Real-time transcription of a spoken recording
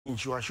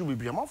nchiwahwe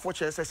bibia amafo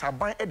che se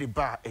aban e de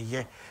ba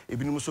eye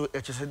ebinim so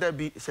echese da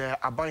bi se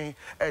aban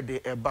e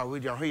de eba we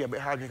dia hwe ye be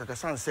ha adwen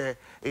kakasan se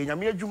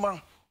nyame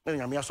adwuma na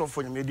nyame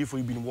asofo nyame difo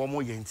ibinim wo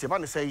mo ye nti ba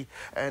ne sei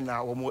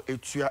na wo mo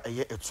etua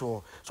eye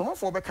eto so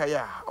amafo be kai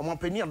a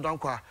omampani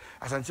adonkwa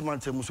Asante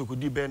Mantem so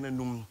kodi be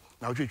nanum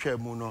na otwetwa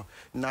mu no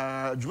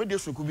na dwumade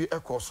soku bi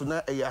ekoso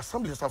na eye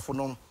assembly safo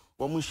no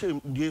Omo she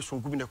die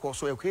sonku bi ne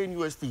koso ekwe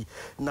university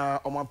na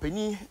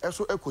omampani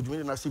eso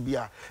ekodwumi na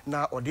sibia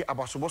na ode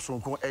abasobo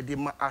sonku ede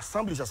ma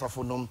assembly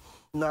sasafo nom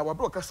na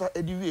wabro kasa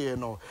edi wie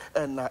no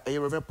na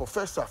Reverend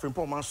Professor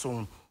Frimpong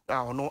Manson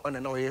ono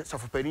na oye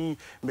safopani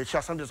mechi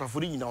assembly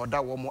sasafo nyina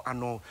oda wo mo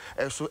ano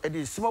eso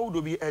ede sima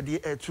wudo bi ede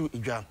etu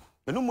idwa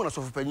enu mu na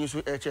safopani so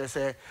eche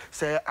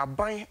se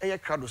aban eye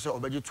krado se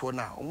obeji to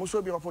na omo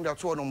so bi mafon de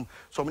to nom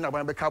so mi na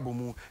aban be ka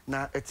bomu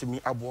na etimi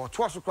abo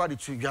to aso krado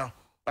tu idwa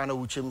ana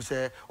wuchem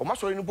se o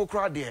masori ni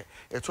pokra de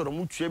eto no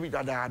mutua bi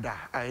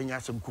dadaada anya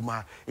asem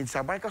kuma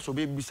insaban ka so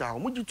be bisa o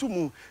mujitu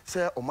mu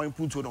se o man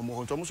punto no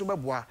mo nto so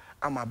beboa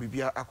ama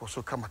bibia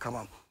akoso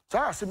kama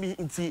saa asemi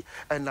nti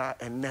na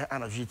enne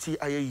anajiti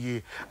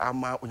ayeye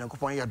ama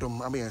onyankopon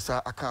yadom ama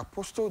yensa aka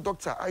Apostle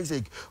Dr.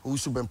 Isaac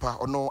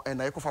Owusu-Bempah ono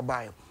na yekofa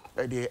bai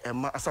the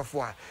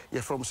asafo a ye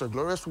from so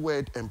Glorious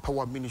Word and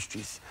Power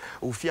Ministries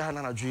ofia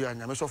na najuya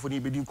nyame sofo ni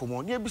bedi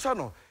nkomo ne ebisa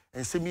no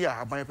ensemi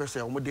a aban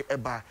pese omode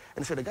eba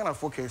and say the Ghana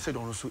folk say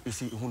don so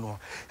esi hu no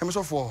nyame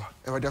sofo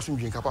e wadi aso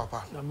ndwen ka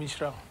papa na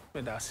mishra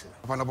medase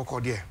papa na boko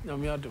de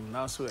nyame adum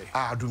na so e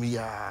adum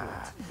ya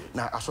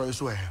na aso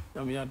so e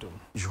nyame adum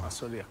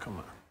aso ya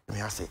kama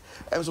me ase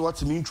so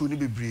what me intro ni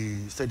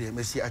bebre say the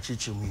mercy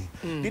achichi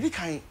mu did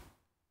kan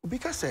obi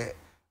ka say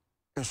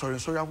sorry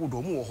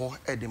agodo mu wo ho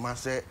e de ma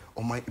se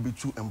oman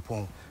ebetu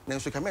empon na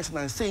so ka me se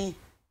na sen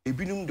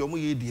ebinum de omo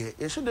ye de ye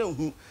hye da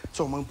hu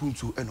so oman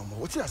puntu enomo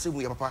wo ti ase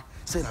mu ye papa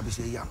se na be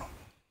se ya no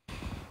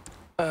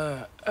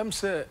am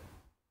se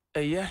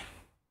eye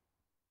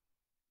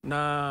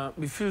na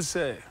me feel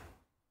say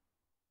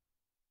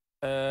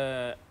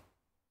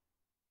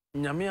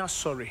nyame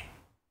asori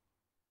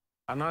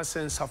ana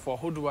sense for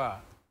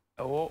hodwa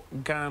ewo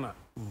Ghana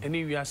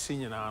eni wiase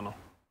nyina no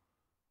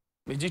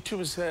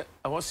mejitum se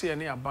awose ye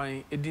ne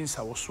aban edin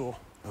sawoso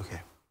okay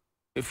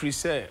efri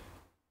say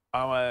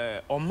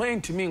our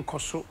mind to me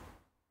nkoso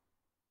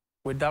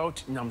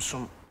without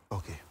nyamsom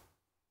okay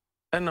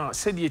ena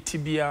said ye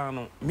tibia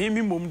no me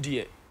mom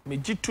de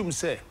mejitum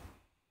se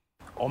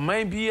o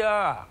man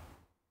bia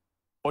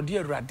ode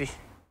awrade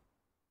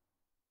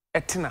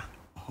etena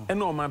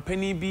ena o man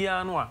pani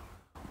bia no a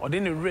ode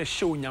ne re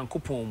hye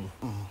onyankopon mu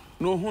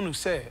no hunu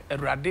se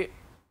awrade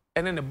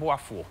ene ne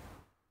boafo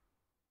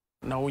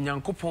na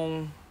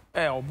onyankopon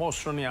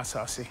obosoro ne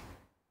asase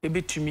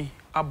ebetumi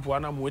aboa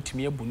na mo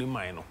etimi abu ne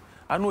man no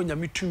ana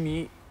onyame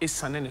tumi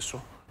esane ne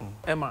so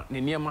ema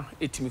ne niema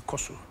etimi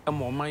koso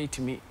ema o man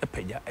etimi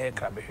epagya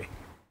krabehwe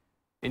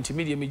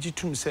ntimi de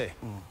megitum se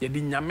ye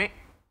di nyame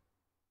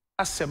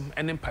asem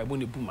ene mpaibo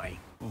ne bu man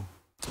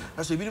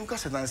aso ebinim ka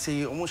se na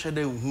se omo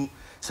hyeda hu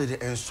se de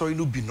ensoi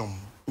no binom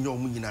nya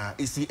omo nyina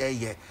esi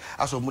eye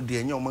aso omo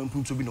de nya omo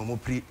mpuntu bi no omo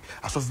pri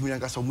aso fumi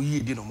nka se omo yie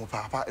di no omo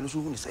papa eno so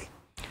hu ni se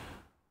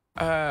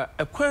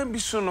ekwan bi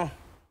so no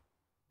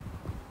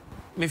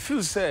me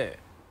feel say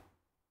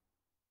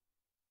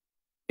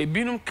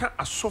ebinum ka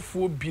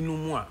asofo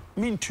binum a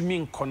mintumi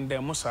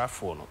nkondem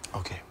saafo no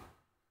okay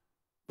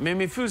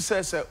me feel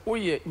say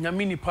oye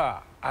nyame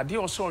nipa ade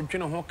oso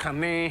odwene ho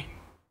kane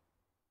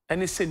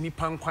ene se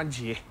nipa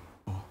nkwagye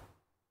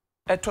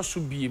eto so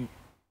biem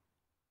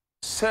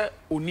se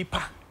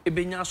onipa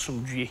ebenya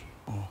asomdwie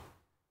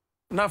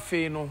na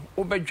fe no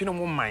obedwene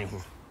mo man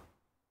ho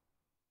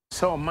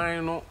se o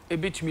man no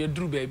ebetumi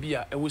aduru ba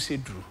bia ewo se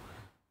duru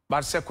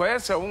but se koye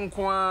se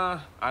wonko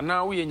a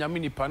ana wo ye nyame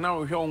nipa na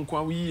wo hwe wonko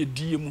a wo ye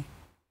die mu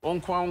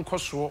wonko a wonko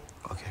so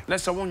okay na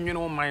se wonwene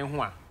wo man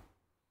ho a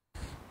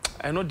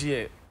eno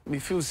de me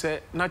feel say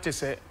na che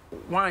se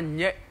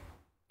wanye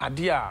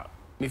ade a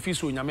me feel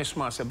so nyame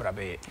soma se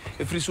brabe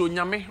efiri so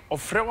nyame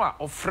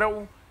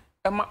ofrew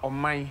ema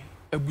oman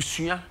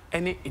abusua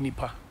ene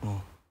enipa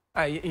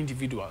ai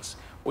individuals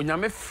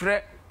onyame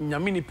frɛ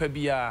nyame nipa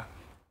bia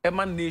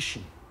ema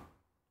nation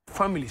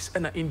families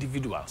and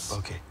individuals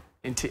okay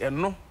enti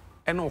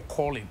eno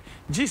calling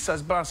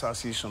Jesus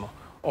basasi so no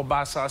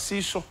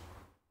obasasi so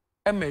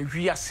ema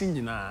wiase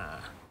nyina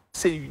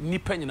se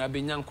nipa nyina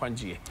benya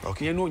nkwagye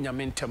ye no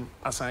nyame ntem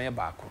asan ye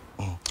baako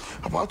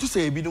about to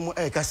say ebinum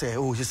ka say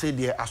oh she say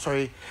there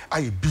asori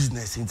aye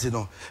business enti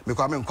no me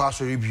kwa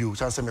asori bio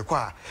chance me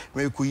kwa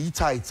me ko yi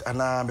tight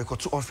ana me ko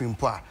to offering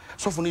po a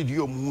so for no di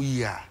omu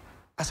yi a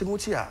ase mo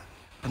ti a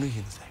ano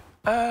yi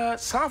say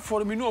sa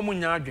for me no omu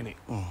nya adwene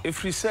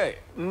efri say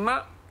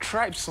na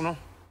tribes no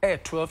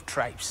 12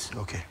 tribes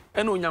okay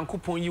and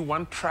onyankopon yi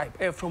one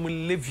tribe from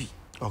Levi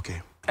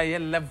okay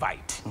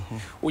Levite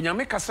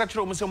onyame kasa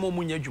kire omo se mo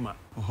nya adwuma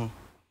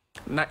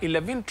na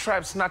 11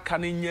 tribes na ka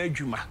na nya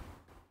adwuma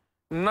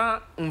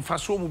na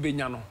mfaso mu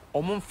benya no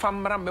omo mfa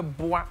mra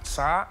meboa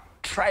saa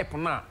tribe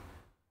na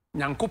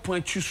nyankopon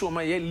atwi so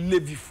ma ye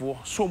levifo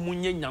so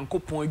munye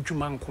nyankopon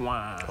adwuma nko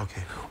a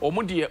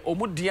okay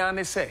omudia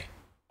ne se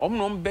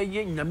omno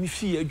mbeye nyame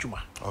fie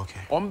adwuma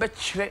okay ombe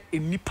kire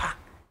enipa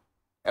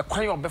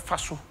ekwan obefa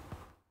so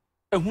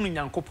ehunu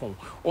nyankopon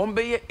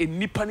ombeye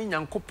enipa ni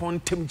nyankopon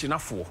tem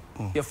ginafo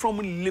ye from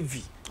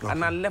Levi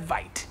ana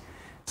Levite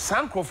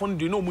sankrofon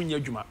de no munya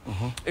adwuma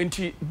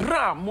enti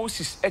bra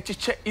Moses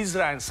echeche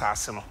Israel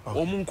sase no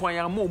omunkwan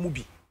ya ma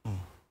omubi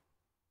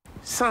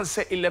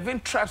sanse 11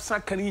 tribes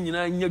kan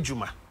nyina nya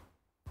adwuma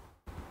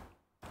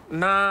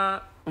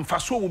na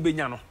mfaso mu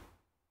benya no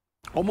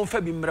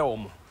omumfa bi mre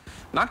omo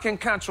na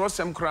kenka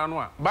trosem kra no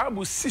a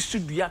Bible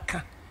sisudua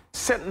ka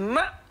se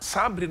na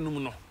sabre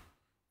num no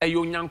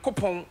eyo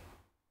nyankopon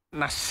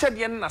na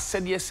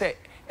sede se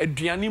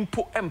aduane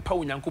mpo empa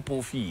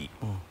onyankopon fi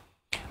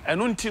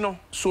eno nti no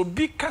so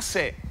bi ka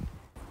se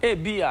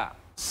ebia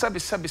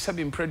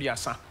sabi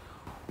mprediasa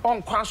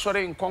onkwa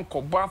asore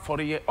nkonko bo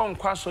afore ye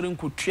onkwa asore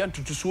nkotua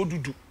ntutuso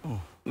odudu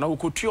na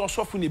okotua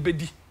osofo ne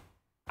bedi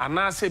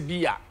anase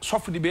bia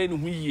sofo de be ne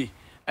hu yie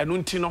eno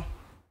nti no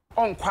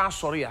onkwa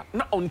asore a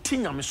na onti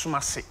nyame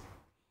somase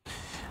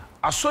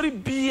asore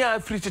bia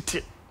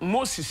fritete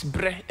Moses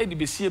bre edi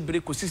besie bre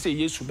kosi se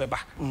Yesu beba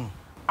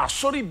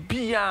asori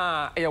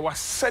bia e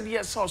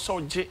wasade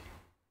so je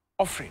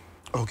offering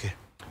okay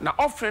na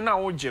offering na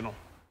oje no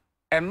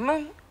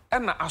eno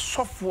na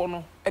asofo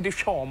no e de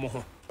hwe omo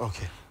ho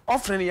okay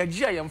offering ya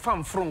gia ye mfa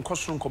mfro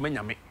nkosoro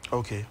nkomanyame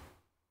okay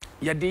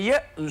ya de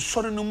ye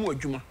nsoro no mu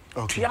adwuma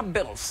tua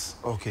bills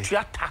okay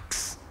tua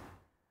tax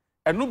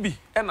eno bi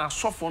na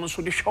asofo no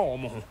so de hwe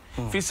omo ho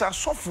fisa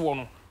asofo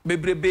no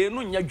bebrebe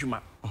no nya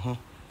adwuma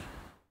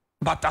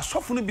but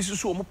asofo no bisu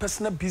so omo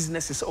personal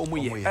businesses omo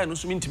ye no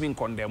so mintimi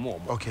condemn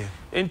omo okay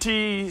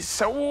enti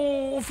se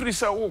wo free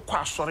se wo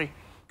kwa asore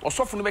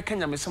osofo no be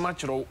kanya mesema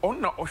kire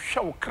on na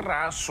ohwe wo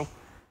kra so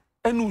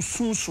enu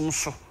sunsun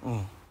so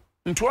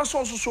nti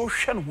waso so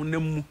hwe no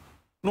honam mu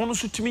no no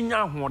so timi nya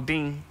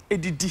ahoden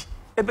edidi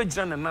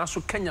ebegira na na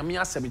so kanya me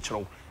asem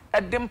kire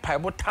edem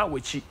paibo ta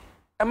wachi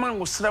ema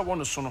wo sre wo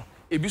no so no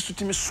ebi so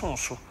timi son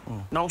so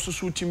na wo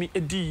so timi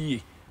edi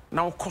yie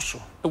na ukoso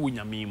ewu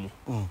nyame mu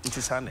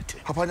nti sa nete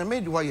papa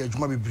nyame di wa ye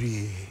adwuma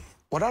bebre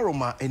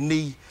wadaroma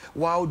enei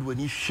wild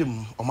wani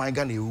hwem o my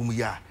Ghana ewu mu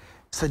ya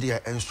said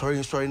ya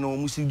sorry no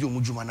musi di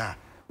omudwuma na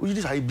uji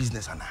this high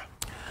business ana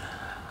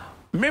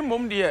me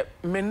mom de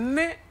me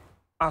ne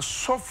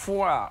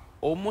asofo a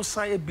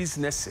omusa ye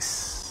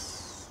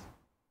businesses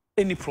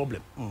any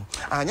problem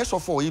anya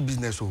sofo ye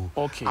business o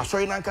okay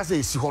asori na nka say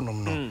esi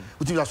honom no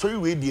uti asori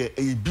we de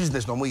e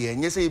business no mo ye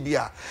nya say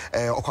bia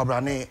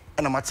okwabrane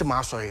na matema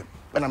asori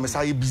na me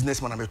say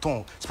businessman na me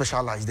ton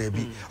specialized there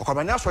be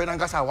okwabrane asori na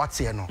nka say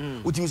wate no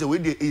uti say we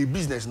de e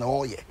business na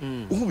wo ye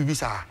uhu bibi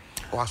sa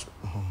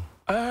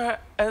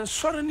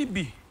ensori ni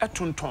bi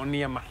etonton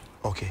niema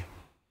okay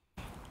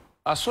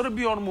asori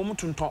bi on mo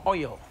mutonton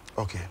oil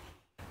okay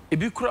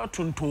ebi kura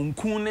tonton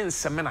kun ne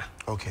nsemena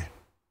okay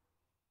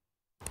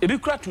ebi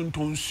kura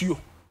tonton suo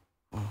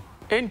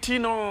enti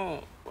no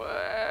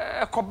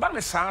ekoba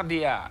ne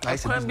saade a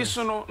akwan bi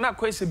so no na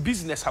akwa se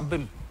business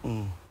abem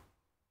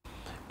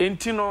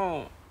enti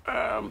no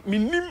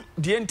minim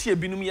de enti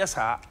ebinum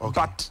yesa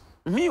but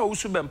me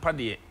Owusu-Bempah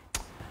de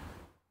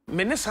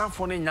me ne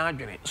sanfo ne nya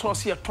adwene so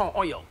se ton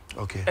oil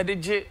okay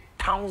edege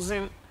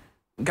 1000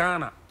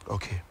 Ghana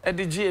okay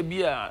edege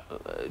bi a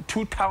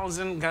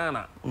 2000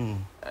 Ghana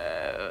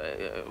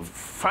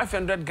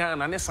 500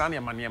 Ghana ne sa ne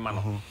manema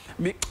no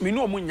me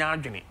no mu nya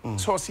adwene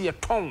so se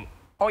ton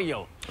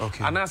oil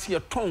ana se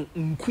ton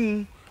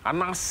nku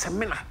ana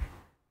semina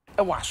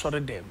e wa sore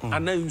dem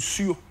ana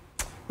nsuo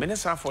me ne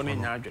sanfo ne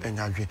nya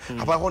adwene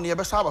papa ho ne ye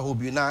be saba ho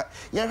bi na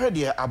ye hwe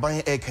de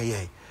aban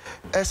ekaye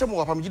se mo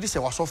wapam gidi se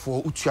wasofo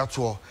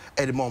utuato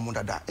e de mo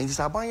dada enti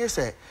se aban ye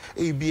se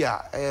e bi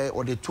a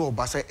o de to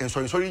ba se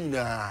ensori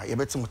nyina ye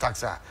betim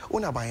tax a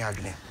wona aban ye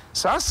adwene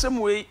sa asem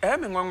we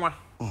me nwanwa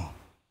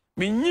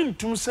me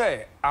nyintum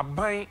se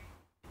aban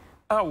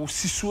a wo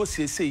sisuo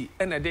sesei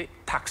ene de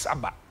tax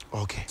aba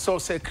okay so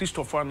say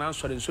Christopher na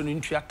ansori so ni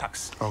ntua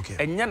tax okay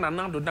enya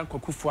nanado dan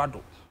kwakufu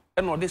ado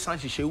ene o de san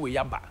hihye we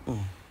yaba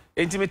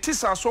enti me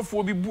tisa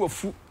asofo bi bu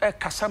afu e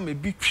kasa me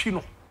bi twi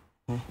no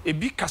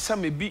ebi kasa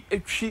me bi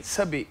etwi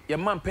sebe ye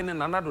mampene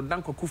nanado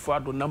dan kwakufu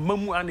ado na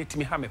mamu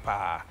anetimi ha me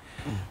pa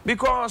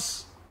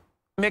because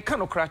me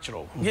kano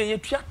crachro ye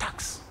tua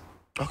tax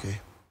okay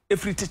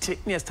every tete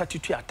ne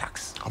statutory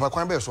tax aba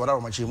kwan be so wada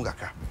ro machi mu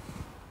kaka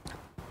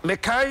me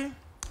kai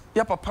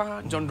ya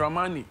papa John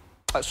Dramani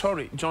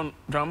John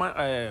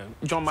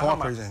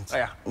Mahama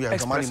yeah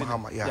Dramani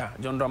Mahama yeah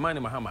John Dramani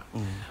Mahama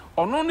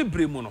ono ne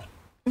bremu no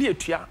ne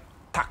etua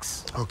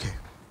tax okay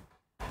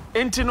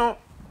enti no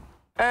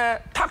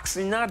tax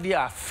nya de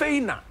a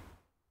feina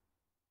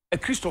a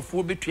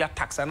Christopher betua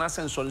tax ana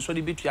senso so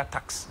de betua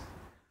tax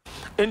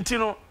enti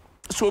no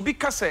so obi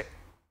kase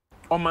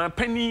o ma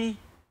pani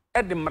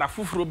e de mra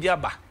foforo bi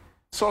aba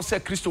so se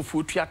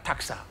Christopher tua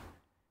tax a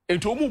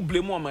enti o mu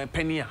blemu o ma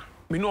pani a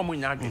me no mo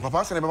nya adwe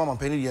papa se ne be ma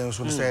pani de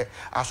so se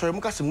asore mu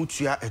kase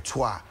mutua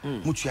eto a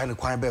mutua ne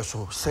kwan be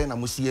so se na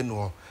musiye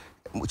no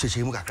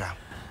chechemu kakra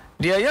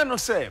de aye no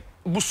say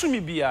busumi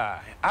bia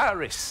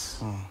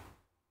iris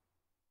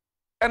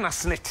and a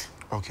snit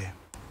okay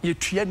ye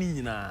tua ni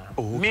nyina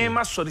me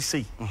ma sori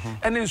sei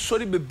ene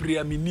sori bebre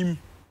aminim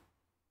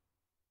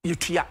ye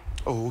tua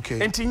okay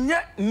enti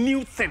nya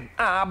new thing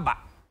aba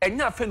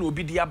enya afa na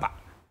obi di aba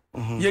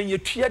ye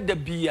tua da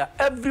bia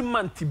every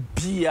month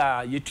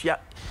bia ye tua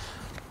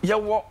ye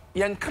wo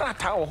ye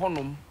nkrata wo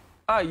honom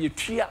ye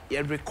tua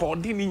ye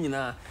recording ni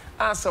nyina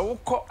as a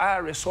woko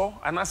RSO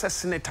and as a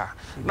senator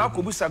now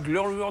kobusa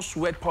glorious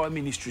word power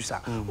ministries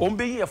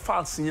ombe ye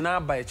files nyina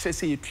by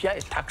say ye tua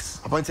a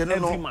tax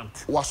every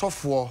month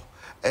wasofo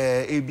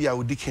ebia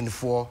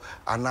odikinfo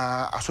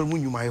ana asomu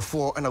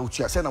nyumayefo ana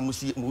utua se na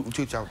musi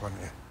utua kwa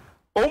ne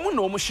omu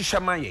no omu hihya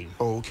mayen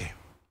okay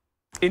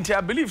enti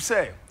I believe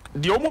say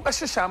the omu be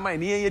hihya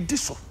mayen ye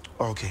diso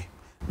okay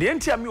the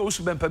enti am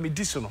Owusu-Bempah me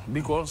diso no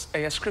because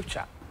a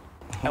scripture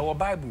our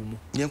Bible mu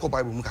yenko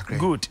Bible mu kakra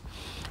good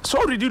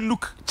so read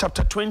Luke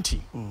chapter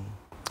 20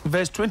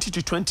 verse 20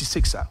 to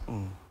 26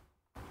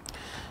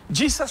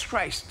 Jesus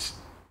Christ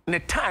ne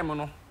time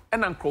no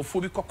and ankrofo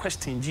bi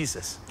question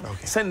Jesus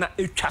okay say na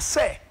etwa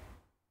say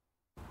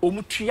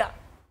omutua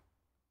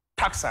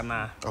tax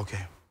na okay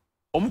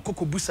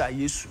omukokobusa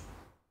Yesu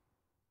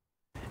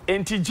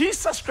enti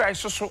Jesus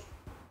Christ so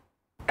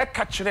e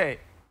ka kire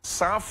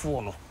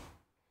saafo no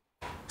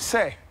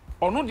say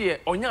ono de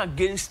onya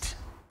against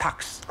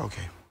tax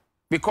okay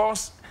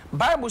because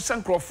Bible say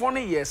ankrofo no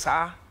yes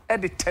e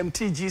de tempt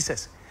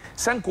Jesus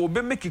sanko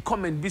obe make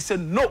comment be say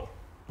no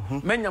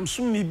menyam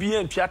sumni bi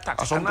antua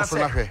tax and I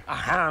say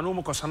no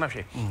mo kosana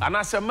hwe and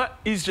I say ma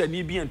Israel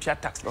ni bi antua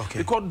tax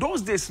because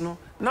those days no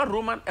na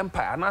Roman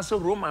Empire and I say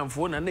Roman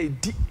for na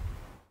edi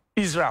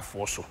Israel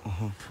for so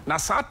na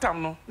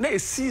satam no na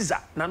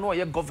Caesar na no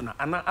ye governor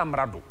ana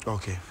amrado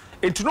okay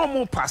enti no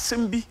mo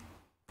pasem bi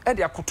e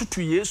de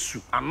akototo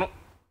Yesu ano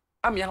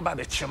amia ba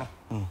be che no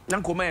na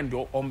nkoma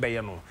endo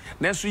ombeye no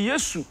nanso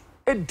Yesu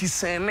e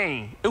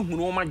discerning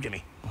ehunu o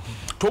madwene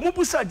to mo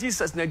busa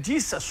Jesus na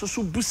Jesus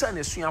so busa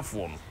na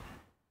suafo no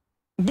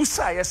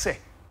busa ye say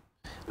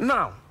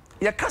now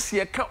ya kase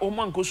ye ka o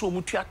man ko so o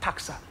mutua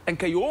taxa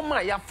enka ye o ma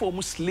ya for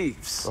mu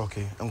slaves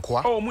okay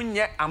enkoa o mu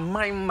nye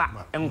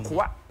amanma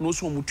enkoa no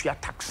so o mutua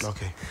tax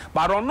okay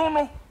but ono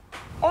no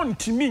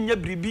ontimi nya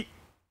bribi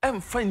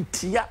emfa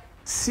ntia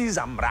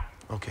Caesar mra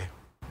okay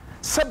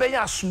sebe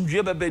ya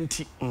asundwe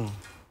bebenti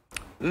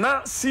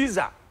na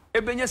Caesar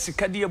ebenya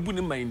sikade abu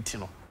ne manti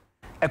no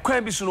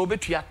ekwan bi so no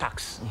obetua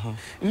tax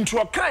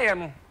ntro kan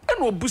no e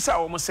no obusa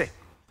wo mo se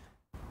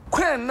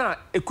kwan na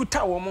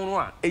ekuta wo mo no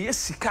a eye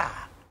sika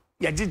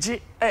ya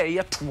gigi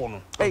ye to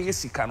no eye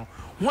sika no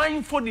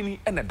hwan fodi ni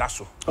e na da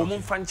so o mo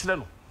mfa nkire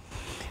no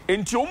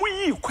enti o mo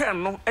yi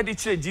kwan no e de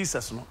kire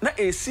Jesus no na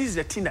e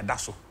Caesar ti na da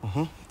so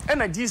e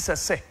na Jesus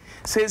say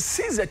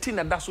Caesar ti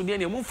na da so de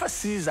na mo mfa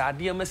Caesar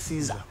de ma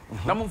Caesar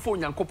na mo mfa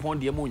onyankopon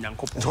de ma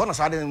onyankopon so na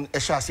sa de e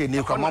sha se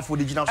ne kwa manfo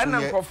de gina so ye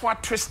na nkofo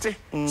atwiste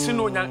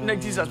sino na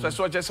Jesus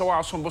so je se wa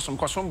asombosom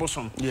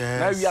kosombosom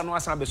na wi no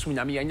asan besum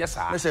nyame ye nya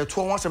sa na se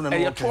to ho asem na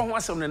no to ho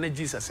asem na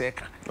Jesus e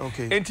ka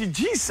okay enti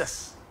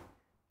Jesus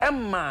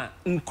emma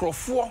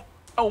nkrofo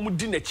a wo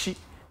di nachi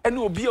ene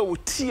obi a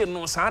wotie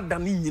no sa da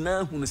ne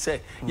nyina hunu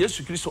se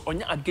Yesu Kristo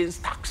onya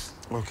against tax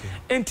okay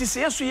enti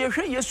se Yesu ye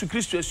hwe Yesu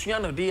Kristo asua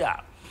no de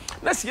a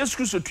na se Yesu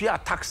Kristo tua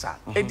taxa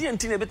edi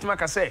enti na betima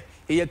ka se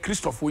ye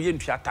Christopher ye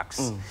ntua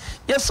tax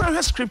yes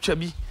so scripture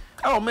bi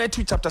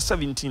Matthew chapter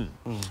 17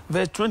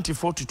 verse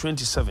 24 to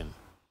 27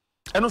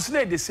 and also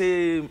they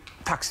say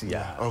tax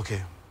ya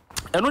okay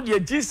and no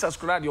Jesus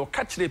Christ you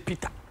catch the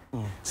Peter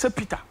say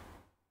Peter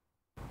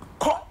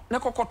ko na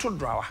kokoto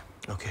drawa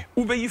okay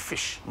ube yi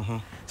fish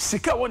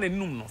sika wona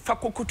num no fa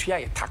kokotua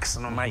ye tax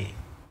no maye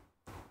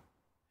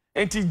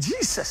enti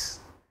Jesus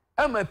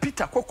ama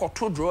Peter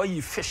kokoto draw yi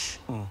fish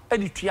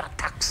and tua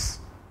tax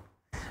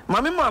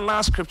mama my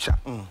last scripture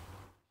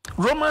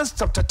Romans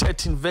chapter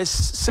 13 verse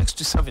 6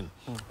 to 7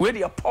 where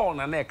the Paul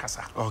na na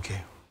kasa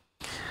okay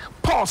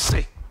Paul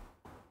say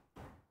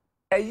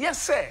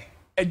say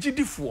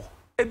agidifo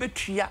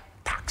ebetua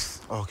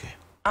tax okay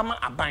ama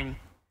aban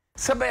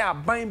sebe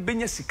aban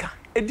benya sika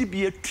edi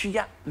bi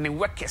atua ne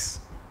workers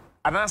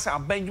anansa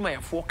aban dwuma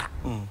yefo ka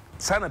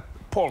sana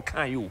Paul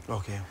kan you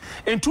okay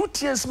in 2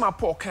 tiers ma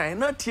Paul kan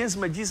na tiers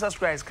ma Jesus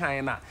Christ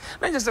kan na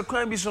just a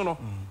kwan bi so no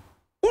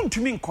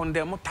untumi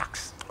condemn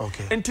tax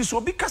okay enti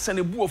so bi kasa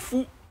ne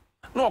buofu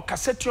na o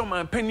kaseti o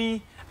man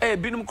pani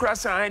binum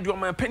krasa an de o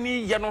man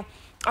pani ye no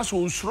aso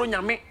nsuro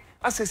nyame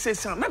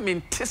asese na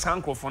mente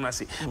sankrofo na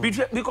se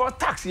because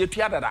tax ye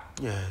tua dada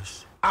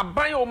yes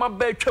aban o ma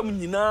ba twam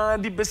nyina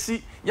di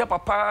besi ya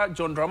papa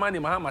John Dramani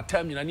Mahama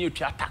tam nyina ne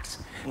tua tax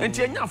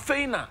enti enya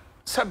fei na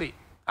sabe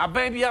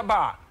aban bia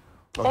ba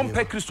on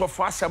pe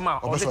Christopher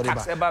asema on the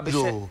tax eba be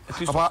she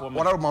Christopher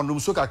wona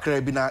mandum so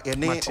kakra bi na ye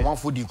ne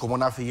omanfo di nkomo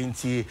na afa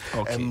yenti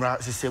emra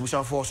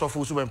sesebusan for so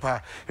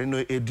Owusu-Bempah no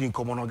edi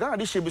nkomo no ga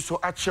de she bi so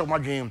a che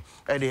omadwen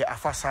e de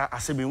afasa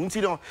asebe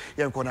unti no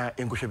ye nkona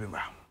enkohwe bi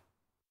mra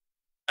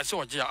ase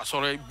oje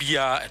asore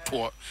bia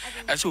eto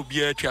ase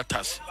obia tua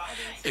tax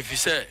if you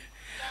say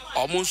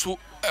omonso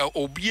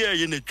obia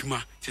ye na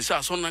dwuma se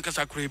sa so na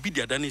kasa kora bi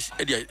dia dane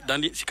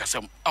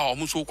sikasam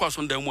omo so kwa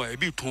so ndam a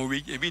ebi ton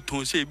we ebi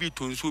ton se ebi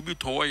ton so ebi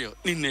ton woye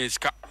ni na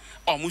sika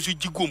omo so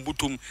gigo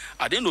mbutom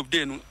at the end of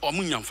day no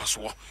omo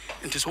nyamfaso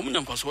nti so omo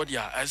nyamfaso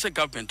dia I say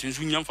government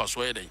nso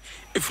nyamfaso ye den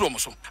efro omo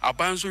so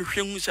aban so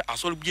hwe hu se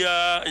asori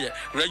bia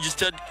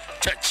registered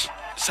church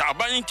sa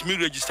aban ntimi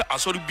register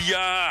asori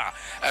bia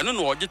eno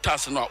no oje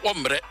tax no o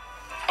mbre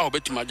a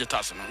obetima je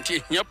tax no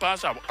nti nya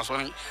pass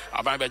asori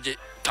aban beje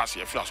tax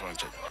ye fla so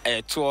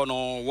nche to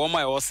no wo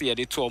my was here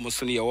the to omo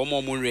so ne wo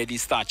mo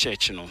register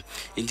church no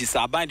nti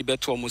sa aban de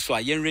beto omo so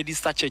a yen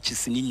register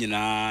churches ni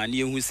nyina ne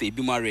ehu se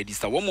ebi ma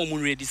register wo mo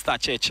register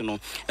church no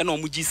e na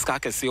omo gi ska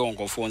kese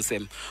onkofo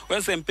nsem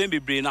when sem pem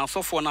bebre na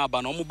asofo na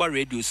aba na omo ba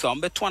radio so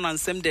am beto na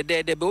nsem de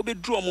be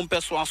obedru omo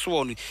mpeso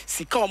aso no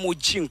sika omo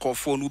gi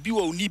nkofo no bi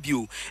wa oni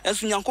bio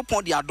enso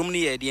nyankopon de adom ne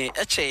ye de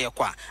e che ye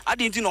kwa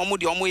ade nti na omo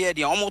de omo ye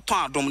de omo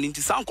ton adom ne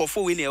nti sa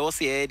nkofo we ne e wo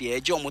se ye de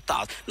e gi omo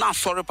tax na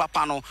sorry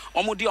papa no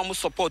omo de omo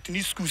support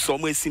ni schools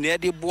omo esine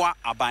de boa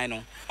aban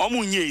no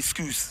omo nye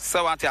schools se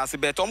wat ase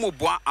bet omo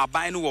boa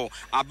aban no wo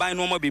aban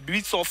no omo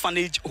bebi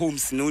orphanage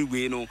homes no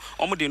we no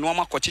omo de no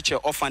omo kochiche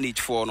orphanage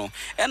for no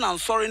e na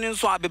sorry ni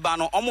nso abeba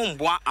no omo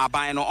mboa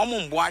aban no omo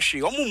mboa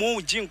hwe omo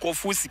mo gi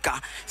nkofo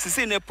sika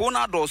sisi ne po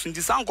na dos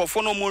nti sa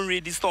nkofo no mo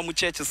register omo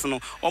churches no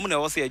omo na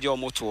wo se eje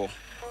omo to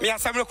me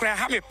asamre kura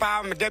ha me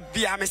pa me de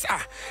bia me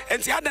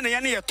enti ada na ye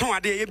ne ye ton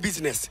ade ye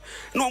business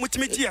no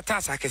omutimi gi ye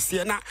tax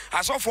akese na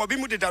asofo bi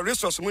mu de da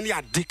resource mu ni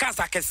ade tax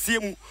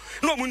akese mu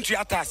no omuntu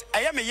ya tax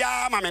eye me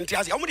ya ma me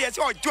ntiase omu de ye se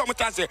oju omu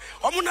tax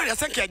omu na ye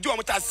senke ju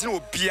omu tax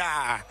no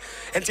bia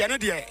enti eno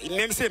de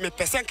me se me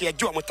percent ye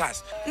ju omu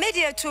tax me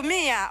de to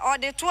me a or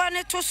the to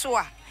ne to so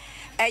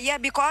a yeah,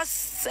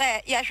 because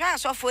ya hwa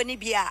asofo ni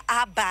bia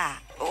aba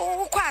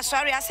kwa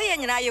sorry ase ye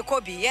nyina ye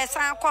kobi yes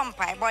an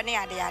kompai bone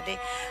ade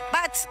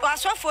but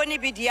asofo ni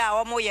bi dia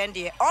omo ye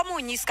ndie omo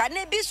nyiska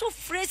na bi so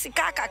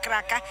fresika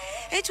kakraka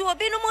eti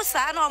obi no mo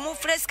sa na omo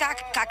fresika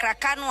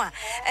kakraka no a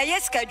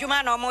yeska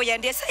adwuma na omo ye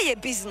ndie say ye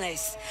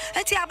business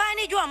eti aban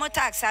ni ju omo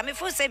tax a me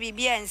fo se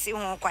bibia nsi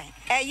ho kwan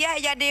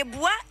ya de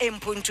bua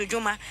empuntu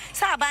dwuma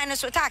sa aban ni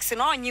so tax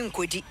na onyi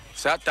nkodi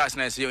sa tax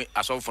na se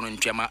asofo no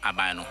ntwema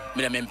aban no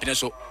me na mempene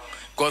so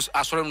because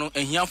asoro no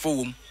ehiafo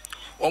wom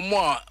omo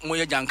a mo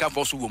ye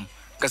jankafo so wom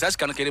kasa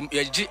sika no kere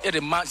ye gi e de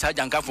ma sa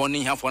jankafo no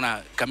ehiafo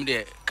na kam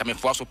de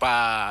kamefo so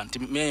pa nti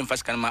me emfa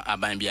sika ma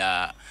aban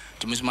bia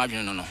tumisuma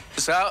adwene no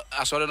sa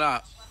asoro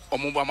na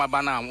omo ba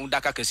ma na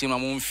daka kesi no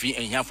mo mfi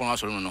ehiafo no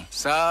asoro no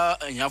sa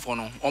ehiafo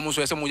no omo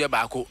so ese mo ye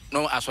baako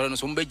no asoro no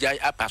so mo beja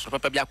apasoro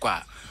papa bia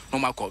kwa no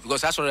makọ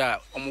because asoro a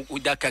omo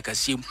daka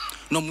kesi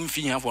no mo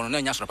mfi ehiafo no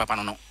na nya asoro papa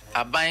no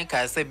aban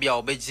ka se bia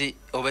obeji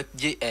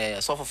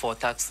suffer for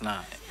tax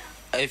na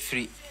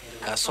free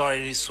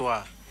sorry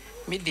so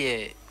me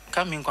de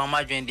coming kwa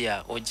madwen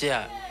dia oje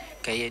a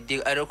ka ye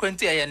de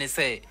arokwenti aye ne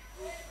say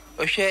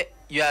ohwe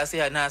you are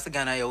say na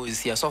Ghana ya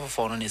ozi suffer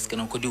for no neske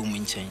no kodi umu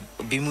nchen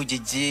obi mu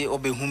gigi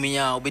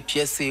obehumia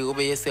obetuese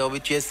obeyese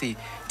obetuese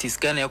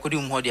tiskana yakodi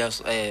umu hodia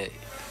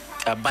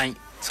aban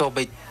so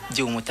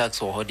obeji umu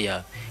tax o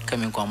hodia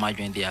coming kwa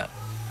madwen dia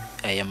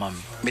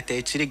mam meta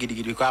echire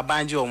gidigidi ko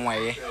abanje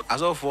omwaye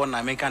asofo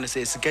na me kan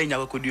say sika nya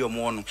kodi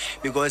omo no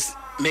because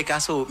make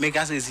us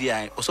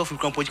here also full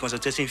company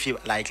consultation fee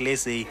like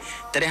let's say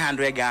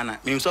 300 Ghana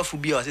me so full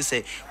be us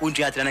say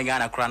untu 300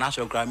 Ghana kra na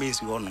so kra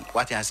means we no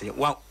what I say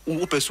wa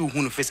upesu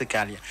hu no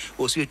physically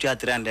o so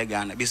 300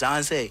 Ghana be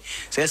say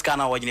scan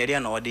na ordinary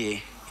na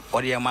ode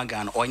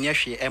magana onye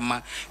hwe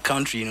ema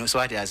country no so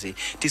what I say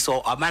this so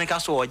America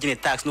so ordinary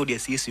tax no dey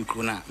see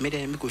kru na me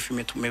dey me ko fi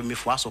me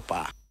fo aso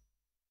pa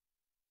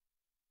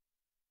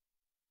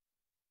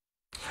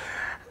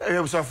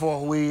so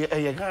for we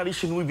a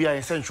generation will be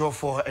essential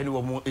for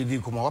anyone edi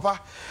kuma papa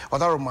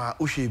odaroma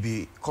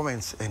uhwe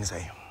comments any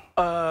say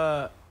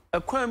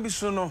akwan bi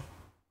so no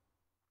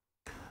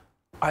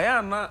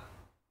aya na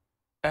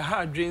ha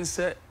adwen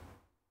se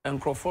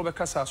enkrofo be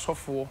kasa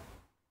sofo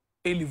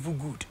elivu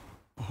good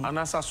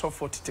anasa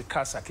sofo tete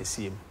kasa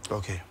kesiem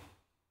okay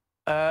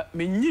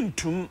me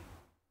nyintum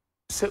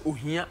se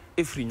ohia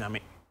efri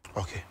nyame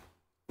okay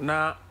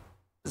na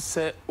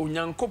se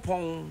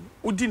onyankopon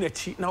udi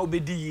nachi na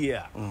obedi ye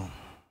a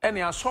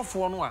ene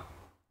asofo no a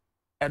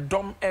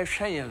edom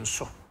ehwen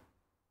so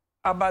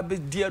aba be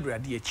di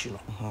adurade achi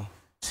no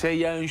se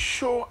yan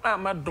show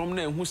amadom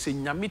na ehu se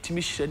nyame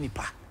timi hye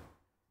nipa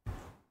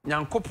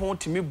nyankopon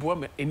timi boa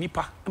ma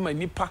enipa ma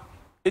nipa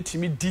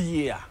etimi di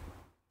ye a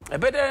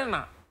ebede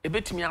na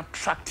ebetimi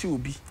attract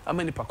obi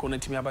ama nipa ko na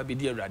timi aba be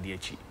di adurade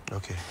achi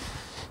okay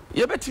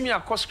ye betimi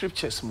akọ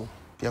scriptures mu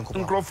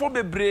nkrofo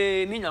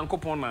bebre ni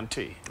nyankopon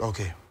nante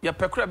okay ya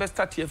pekura be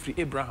start here free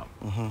Abraham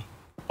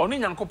oni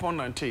nyankopon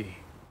nante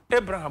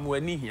Abraham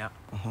wani hia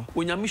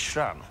onyame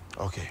hira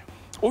no okay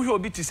ohwe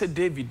obi ti se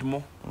David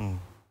mo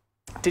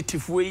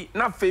tetifui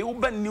na fe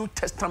uba New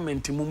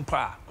Testament mu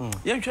mpa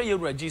yenhwe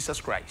yewura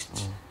Jesus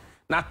Christ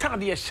na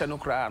tade ye hye no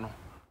kra no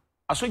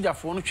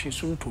asojafo no twe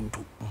so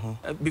ntonto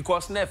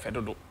because na efe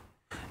dodo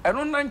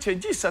eno na nche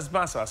Jesus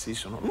ba asase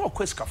so no na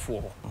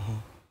okweskafo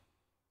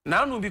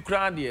na anu bi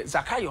kura de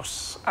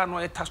Zacchaeus ano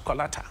e tax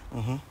collector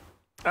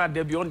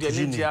there beyond the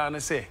India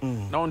and say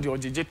now on the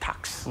OJJ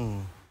tax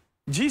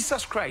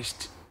Jesus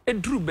Christ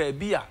edru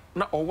baby a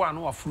na owa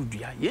no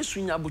afrudua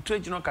Yesu nya butre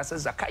gino ka say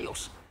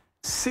Zacchaeus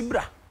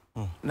sibra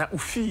na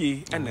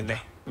ufie enene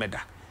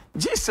meda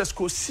Jesus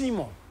ko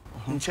Simon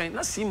nchen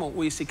na Simon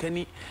we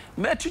sikani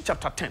Matthew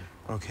chapter 10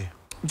 okay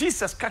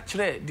Jesus catch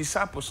the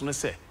disciples no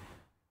say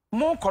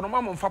mo kono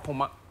ma mo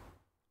mfapoma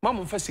ma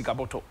mo mfa sika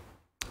boto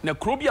na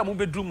krobia mo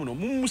bedru mu no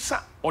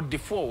mumusa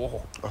odefo wo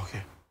ho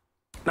okay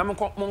na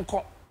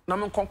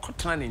me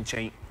kontena ne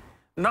nchen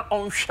na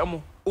onhwe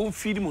mo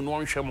onfiri mu no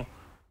onhwe mo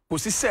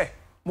kosi se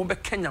mo be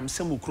kanyam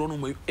se mo kro no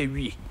mo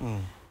ewie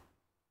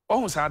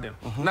ohun sa den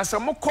na se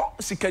mo ko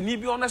sikani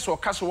bi ona se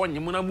okaso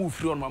wonyem na mo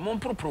ufiri ono mo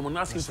mpropro mo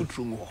na se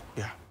futuru mu ho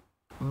yeah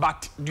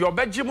but the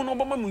obeje mo no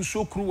boma mu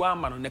nsuo kru wa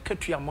ama no na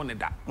katua mo ne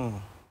da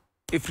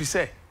efiri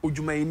se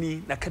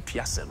odwumayini na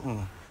katua se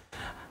no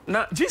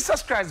na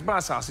Jesus Christ ba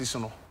asase so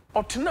no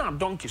otena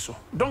donkey so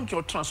donkey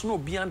otena so no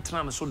obi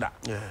antena no so da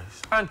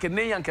yes anke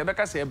ne yanke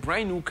beka say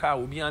brand new car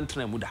obi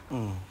antena mu da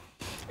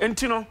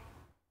enti no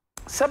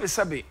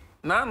sabe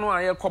na no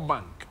aye ko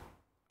bank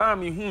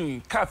ami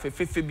hu car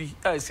fefefe bi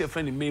a say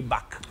friend me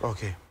back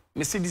okay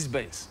Mercedes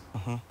Benz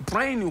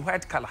brand new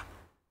white color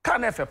car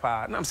na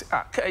fepa na am say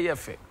car ye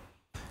fe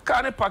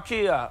car ne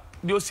parke a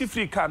de osi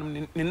free car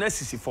ne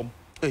nasisi fom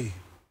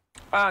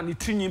ni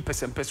trinyin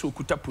pese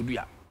okuta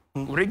podua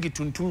regi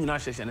tuntum nyina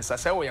hyehye ne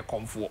sasa wo ye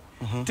komfo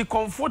ti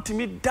comfort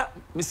mi da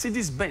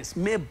Mercedes Benz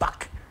me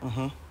back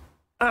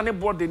ne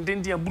board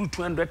den dia buru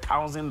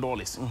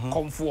 $200,000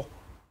 komfo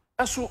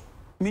eso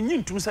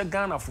minyin tum sa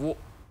Ghana fo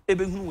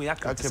ebehunu we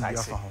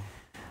criticize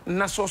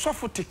na so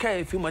sofo tika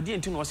efi made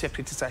enti no se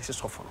criticize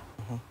sofo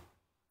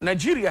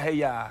Nigeria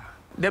heya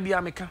da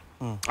bia meka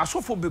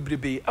asofo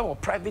bebrebe e wo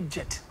private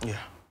jet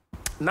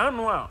na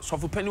no a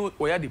sofo pani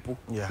oya depo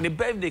ne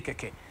birthday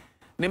keke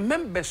the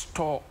member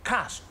store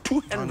cars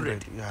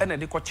 200 and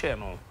they could chair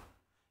no.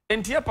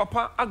 And your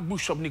papa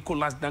Archbishop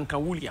Nicholas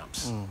Duncan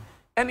Williams.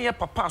 And your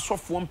papa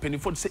soft one penny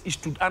for say is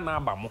to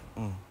Anabamo.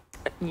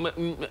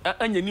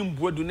 And your new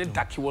board do not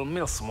dakiwal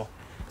mills mo.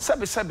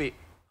 Sabe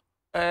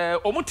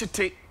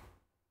omotete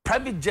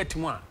private jet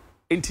one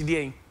into the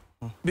end.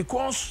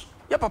 Because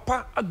your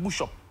papa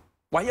Archbishop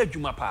why you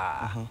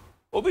jumapa.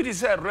 Obi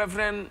say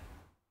Reverend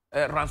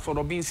Ransford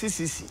Obin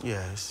CCC.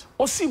 Yes.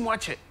 O see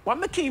watch what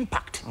making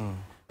impact.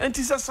 And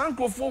it's a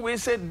sanko for we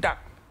said that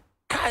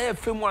Kaya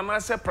Femo and I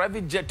said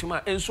private jet ma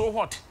and so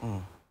what?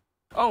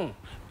 Oh,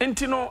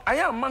 and you know, I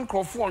am man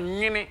for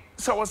yene,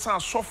 so was our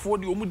software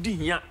the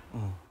Omudia.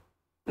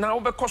 Now,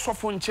 because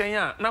of one chain,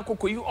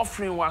 Nako, you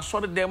offering was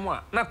sort of them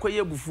one,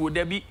 Nako before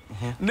Debbie.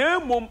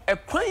 No mom, a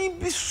quaint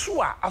be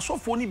swa, a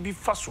software be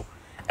faso,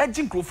 a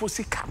jinko for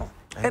Sikano,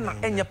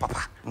 and your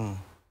papa.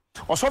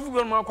 Or something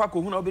will mark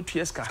who know be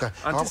Tieska.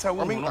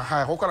 I mean,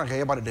 how can I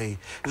hear about the day?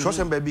 Show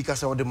some baby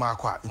because of the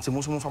Marqua, it's a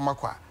Muslim from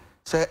Marqua.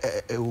 Say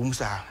a woman,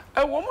 saw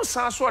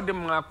the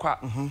Marqua,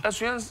 as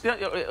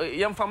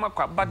young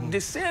Famaqua, but the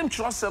same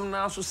trust them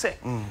now to say,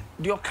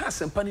 your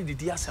cousin Penny the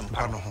Dias and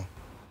Pano.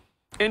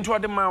 Into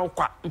the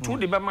Marqua, into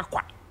the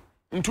Bamaqua,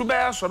 into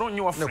bears, so don't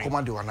you of the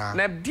commando.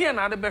 Now, dear,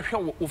 another bear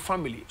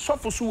family, so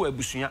for Sue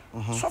Busia,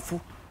 so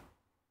for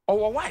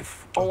our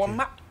wife, our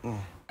ma.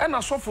 And I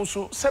saw for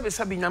so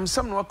sabi nyam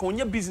sam no aka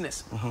onya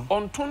business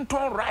on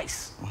tonton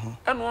rice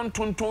and on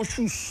tonton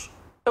shoes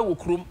e wo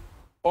krom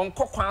on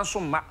kokwan so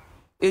ma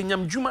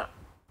enyam djuma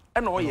e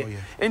na oye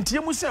enti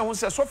emu se ho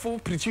se sofo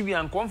preach wi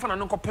an konfa na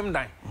no kopem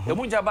dan e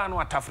mu jaba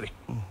na atafre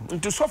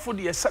enti sofo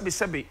de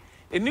sabi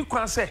eni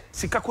kwan se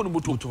sika ko no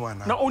boto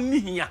na onni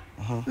hia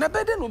na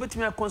bede no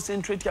betimi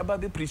concentrate aba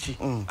be preach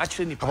a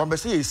kire ni papa be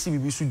se ye si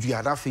bibi su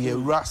dua na fe ye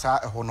wura sa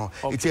ho no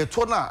eti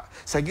eto na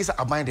sagisa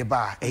aban de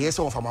ba e ye se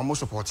won fama mo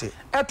support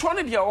eto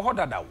ne de wo ho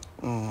dadawo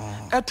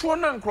eto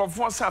na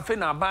nkrofo sa fe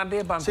na aban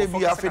de ba se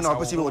bi afi na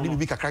opesi odi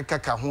bibi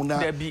kakaka ho na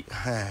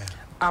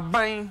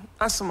aban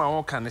asema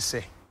wo kan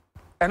se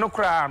eno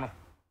kra no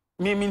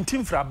mi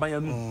ntimfra aban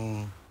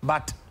anu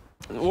but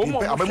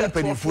abamu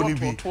penifoni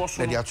bi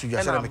na dia to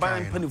dwa sele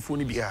mekan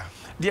penifoni bi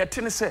dia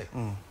tene se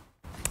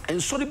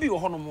ensori bi wo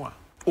hono mo a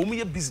omu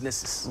ye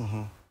businesses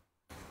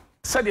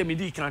sadia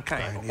medi kan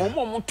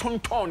omu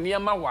tonton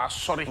niema wa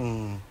asore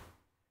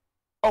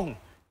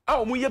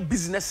omu ye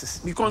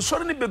businesses because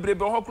sori ni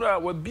bebrebe ho kura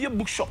wa bie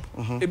bookshop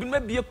ebi ma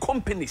bie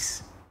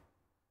companies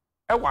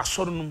e wa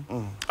asore num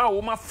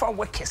omu afa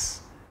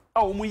workers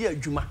omu ye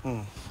adwuma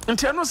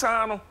nti eno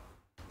sa no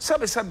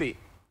sabe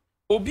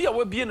obi a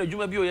wabie na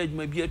adwuma bi o ya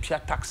adwuma bi atua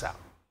taxa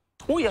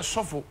wo ye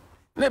sofo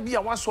na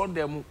bia waso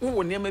dem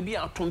wo ne ma bi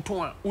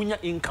atonton a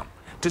unya income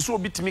te so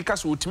obi timi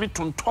kasa otimi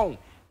tonton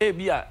e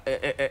bia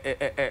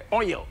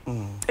oil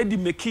e di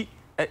meki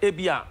e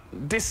bia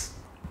this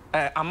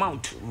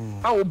amount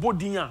a wo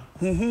bodin a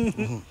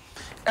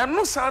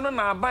eno sa no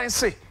na aban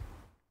se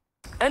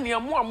ene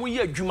amo a mo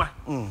ye adwuma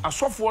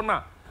asofo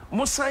na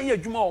mo san ye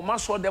adwuma o ma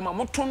so dem a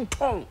mo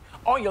tonton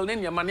oil ne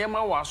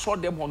nyama wa so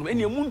dem ho no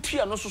ene mu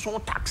ntua no so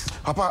tax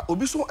papa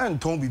obi so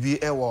enton bibi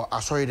e wo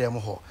asori dem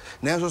ho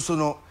na so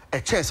no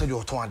e chance de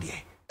oton ade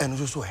And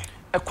also,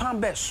 a crown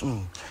best.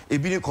 A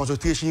big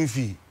consultation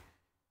fee.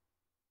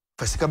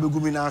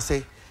 Fasika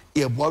say,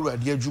 a boy,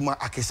 dear Juma,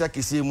 Akesaki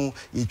Simu,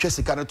 you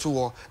Chessica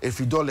tour, a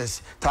few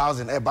dollars,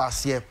 $1,000 a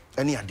bus here,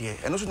 any idea.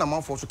 And also, the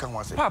amount for to come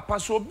once. Papa,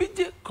 so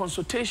big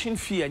consultation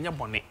fee and your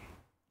bonnet.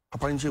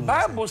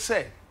 Bible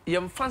said,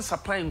 Yam fan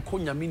supplying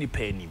Konya mini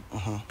penny.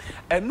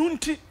 And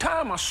nunti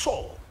time I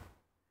saw.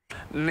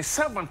 Ne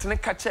servant ne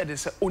catcher de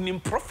say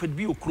onim prophet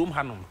bi okrom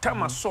hanom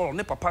time I saw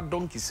ne papa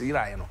donkey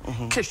sira no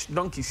cash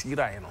donkey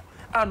sira no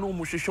ano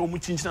mo hwehwe mo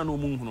chinchina no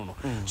mo hunu no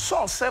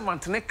so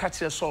servant ne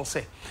catcher Saul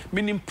say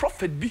menim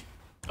prophet bi e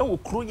wo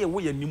kro ye wo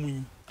ya nimu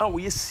yi a wo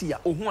ye sia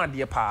ohu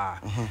ade pa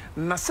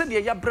na se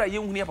de ya bra ye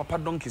hunu ya papa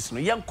donkeys no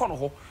ye nkɔ no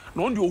ho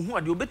na on de ohu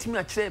ade obetimi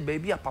a kyerɛ ba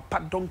bi a papa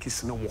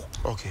donkeys no wo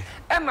okay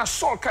and na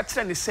Saul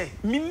catcher ne say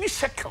mini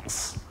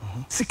shekels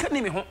sika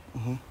ni me ho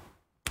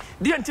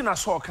the antina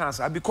saw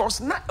cancer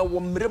because na a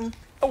womrem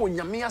e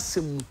wonyame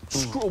asem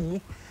scroll mu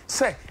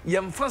say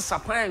yemfa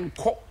sapan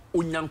ko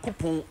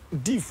onyankopon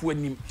difu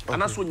anim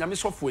anaso onyame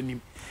sofo anim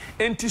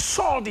enti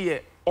saw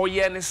de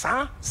oye ne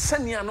sa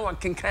sania na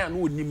wankenkan na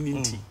onim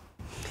ninti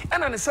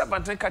ana ne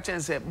servant ka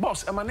chen say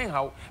boss e mane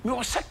hawo me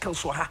o shekel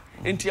so ha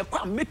enti e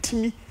kwa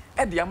metimi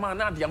e de ama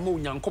na de ama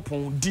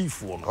onyankopon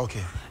difu no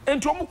okay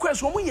enti omo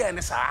kwaso omo ye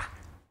ne sa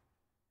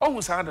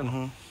ohu sa de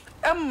no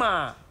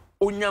emma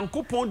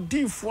onyankopon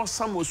difu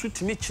Samuel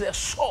sutimi kire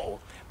Saul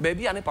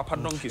baby ane papa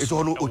donkeys it's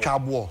ono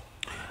otwabo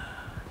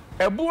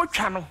ebo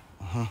otwa no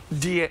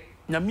de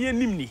nyame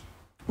anim ni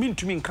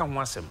mintumi nka ho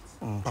asem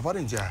papa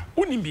de ntia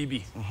unim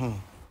bibi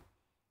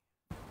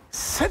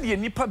sede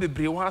nipa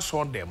bebre wa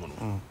so dem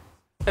no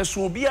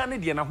eso obia ne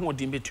de na ho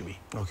odin betumi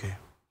okay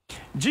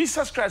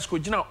Jesus Christ ko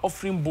gina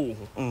offering bowl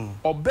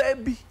oba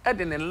bi e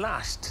de ne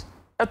last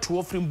to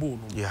offering bowl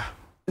no yeah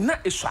na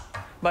eswa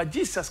but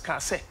Jesus can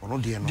say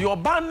the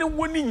oba ne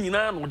woni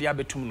nyina no de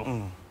abetum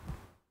no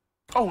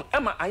oh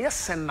ema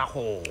ayesen na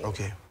ho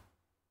okay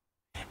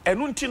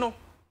enu nti no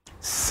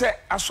se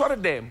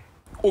asore dem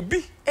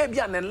obi e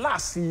bia ne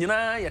last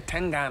nyina ye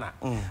 10 Ghana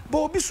but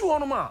obi so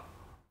ono ma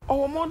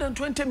oh more than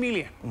 20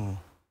 million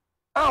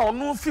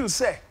ono feel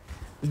say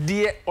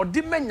de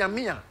odi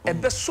manyame a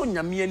ebe so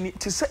nyame ani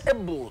ti se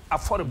able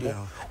affordable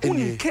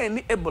uni can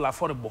ni able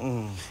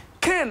affordable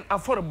Ken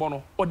affordable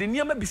no or the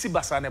niama bisi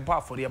basa ne ba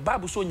for the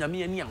Bible so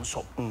nyame ani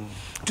anso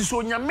ti so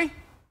nyame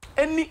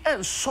ani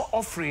enso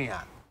offering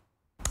a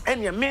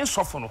ene me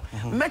sofo no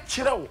me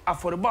kire wo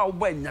affordable a wo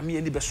ba nyame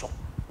ani beso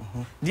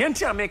de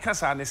enti a me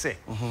kasa ne se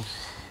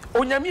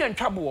onyame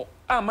antwabo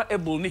ama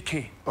able ni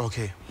Ken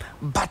okay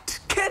but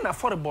Ken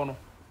affordable no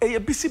eye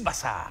bisi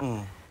basa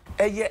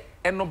eye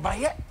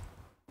enobaye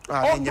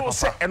odo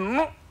se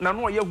eno na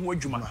no ye hu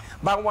adwuma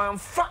ba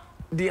wanfa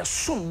de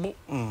sombo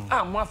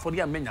a mo afori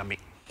a menyame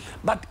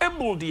but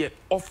able de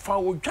offer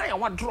odwan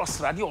wa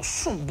drosra de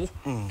osombo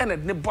ene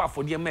de bo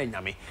afori a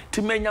menyame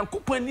ti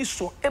menyankopon ani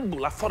so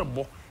able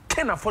affordable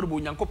Ken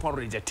affordable nyankopon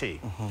reject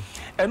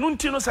enu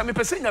nti no se me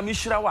pese nyame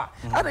hira wa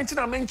adanti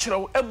na men kire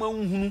wo ama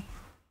nhunu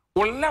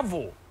o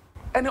level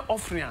any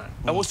offering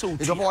I was so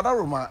it's about that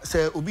room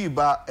say obi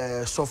ba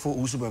sofo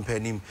Owusu-Bempah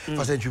nim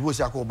for say twibo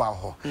si akoba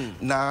ho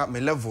na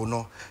me level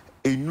no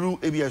enuru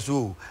ebia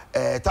so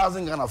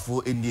 1000 Ghana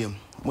for eniem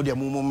mo de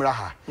mo mra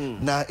ha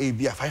na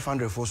ebia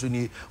 500 for so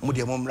ni mo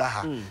de mo mra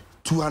ha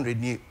 200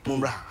 ni mo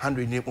mra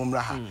 100 ni mo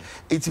mra ha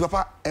eti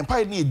papa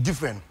empire ni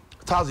different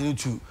 1000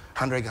 to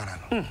 100 Ghana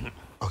no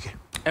okay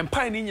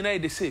empire ni nyina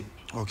the same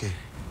okay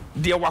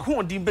de wa ho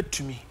odin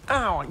betumi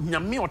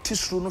nyame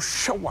otesuro no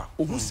hwewa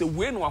ohu se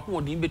we no wa ho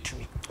odin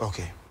betumi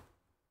okay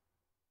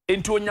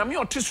enti onyame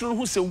otesuro no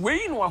hu se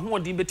we no wa ho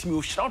odin betumi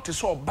o hira ote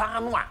so ba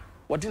no a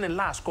wodi ne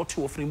last got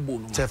to offering bowl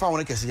no se fa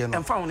won kese ye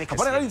no fa won kese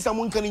papa na nsa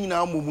mun kan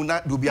nyina momu na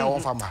do bia won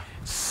fama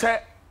se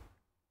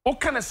o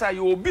kana sa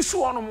yo obi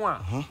so wono mu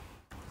a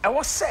e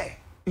wo se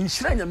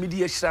nhira nyame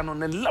di ahira no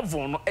ne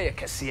level no e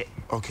kese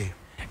okay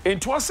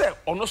enti wo se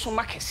ono so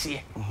ma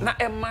kese na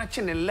e match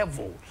ne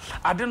level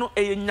ade no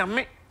e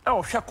nyame e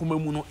wo hwa koma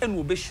mu no ene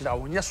obehira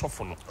wo nye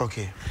sofo no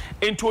okay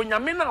enti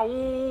onyame na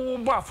wo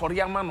bo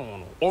afori ama no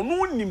no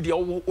ono nim de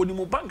wo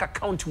onimu bank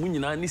account mu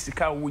nyina ni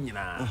sika wo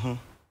nyina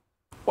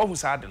wahu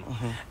saade no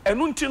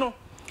enu nti no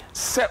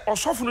se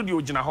osofo no de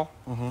ogina ho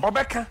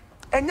obeka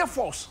enye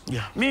force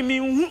mi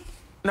hu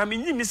na mi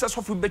nyi mi se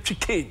sofo betwi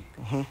Ken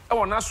e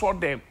wona so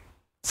dem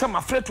se ma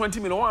frɛ 20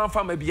 million wan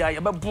fa ma bia ye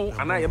bebu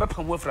ana ye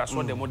bepam afra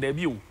so dem da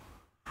bi o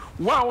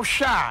wa wo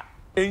hwa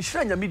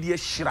enhira nyame de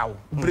ahira wo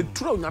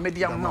breakthrough nyame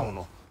de ama wo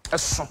no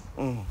eso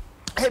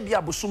e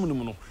bia bosum no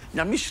mu no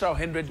nyame hira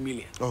 100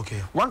 million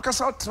okay wan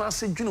kasa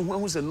trans dwene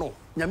hu se no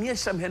nyame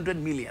ahira 100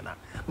 million na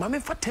ma me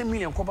fa 10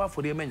 million koba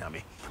for de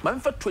nyame ma me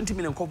fa 20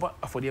 million koba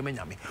for de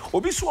nyame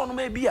obi so ono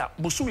ma bia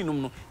bosum no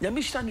no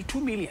nyame hira ni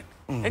 2 million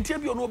enti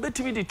abi ono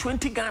obetimi di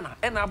 20 Ghana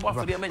e na abo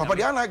for de nyame papa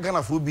de ana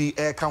Ghana fo bi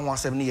e ka ho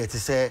asem ne yete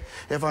se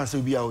e fa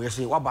se bi a o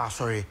yese wa ba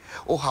sorry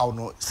o how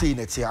no say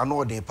na tie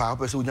ano de pa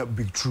person unya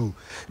big true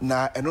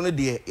na eno ne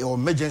de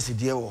emergency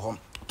de wo ho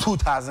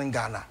 2000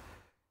 Ghana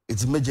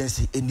it's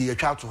emergency in the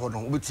child to hold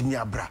on with me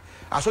abra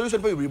asori so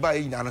pe we buy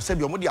na no se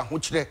bi omo de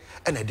ahokire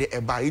e na de e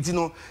ba iti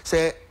no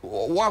se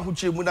wa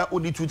ahokire mu na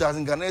odi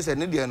 2000 Ghana se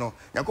ne de no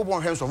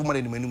yakobon hands of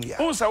money manum ya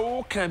on sa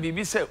wo kan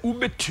bibi se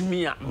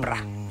ubetumi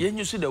abra ye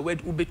use the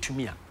word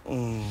ubetumi a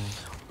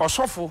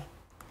osofo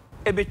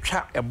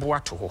ebetwa ebo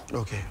ato ho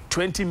okay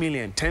 20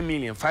 million 10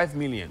 million 5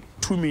 million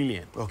 2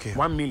 million okay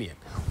 1 million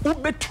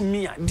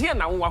ubetumi a de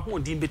na wo ho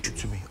din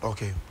betutumi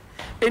okay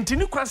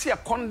entini kwase a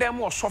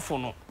condemn osofo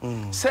no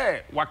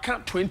say waka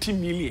 20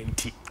 million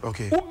ti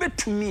okay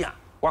ubetumi a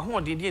wa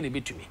ho din de na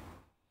betumi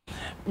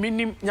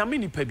minim nyame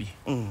nipa bi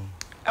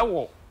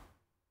ewo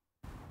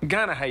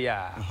Ghana ha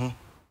ya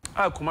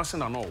a komase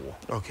na no wo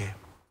okay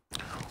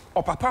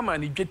o papa ma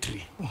ni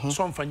dwetri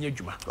so mfanya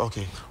adwuma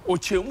okay o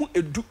chemu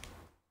edu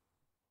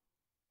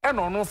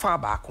eno no fa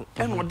baako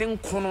eno de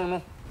nkono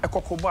no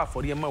ekokobo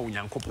afori ma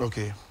onyankopɔ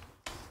okay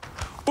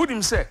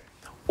udim se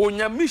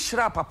onyame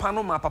hira papa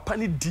no ma papa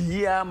ni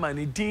dia ma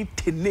ni din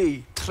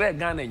tenei tre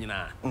Ghana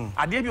nyina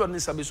ade bi on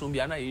sabe so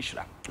bia na ye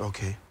hira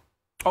okay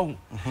oh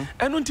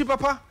eno nti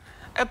papa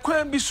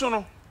ekwan bi so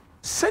no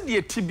se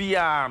de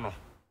tibia no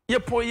ye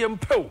po ye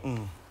mpew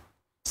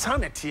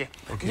sanete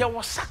ye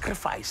wo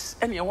sacrifice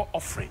ene ye wo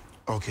offering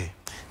okay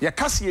ye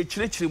kase ye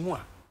kirekire mu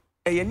a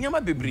eye niam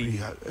bebre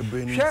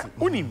hwe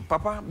unim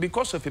papa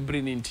because of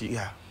ebreninti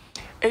yeah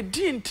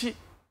edinti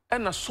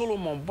ena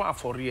Solomon bo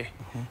afore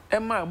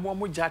ema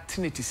mo ja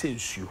tineti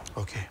sensuo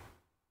okay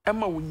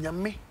ema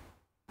wonyame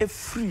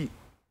efri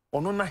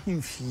ono na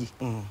himfie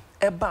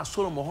eba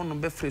Solomon hono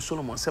be free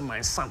Solomon say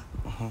my son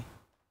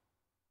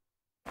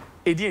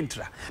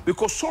edintra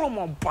because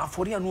Solomon bo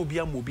afore na obi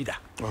amobi da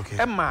okay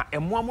ema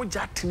emo mo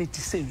ja tineti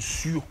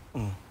sensuo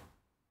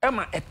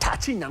ema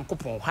etachi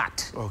nyankopon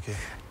heart okay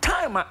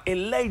time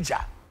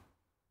Elijah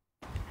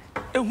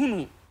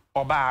ehunu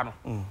oba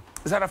no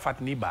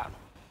Zarafat ni ba no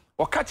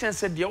o ka chen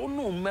se de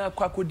onu ma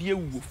kwakodi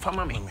ewu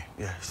fama me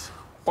yes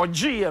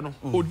ogiye no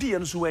odiye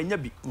no so wanya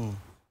bi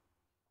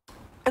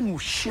enu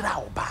hira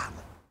oba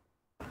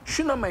no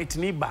Shunammite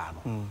ni ba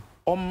no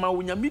o ma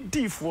wonyame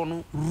difo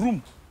no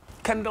room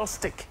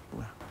candlestick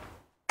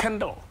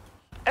candle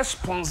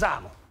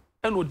sponsor no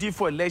enu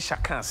difo Elisha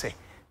kan se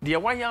de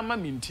wanya ama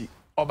minti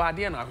oba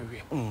de na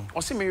ahwehwe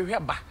o se me hwehwe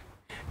ba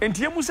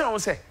enti emusa wo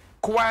se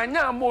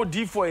kwanya ma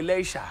difo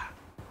Elisha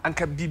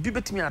anka bibi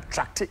betimi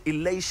attract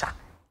Elisha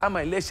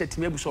ama Elisha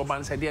timi abuso oba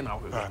nsa de na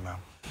ahwehwe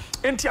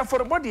enti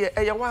aforobode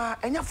eyewa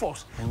enya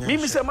force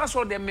mimi se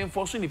maso de men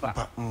force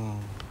nipa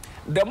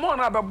the more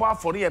na be bo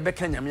afore ye be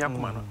kan nyame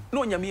akoma no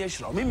na onyame ye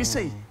hira mimi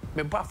say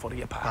me ba afore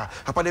ye pa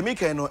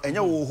pandemic no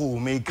enya wo ho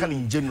me kan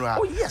in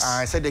general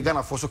said the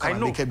Ghana force kan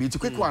make be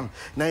quick one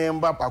na ye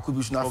mba pa ko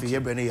bi su na fe ye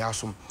bre na ye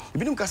asom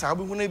ebinim kasa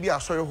abu hu na bi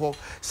asore ho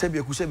se bi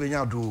aku se be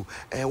nya do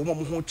wo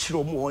mo ho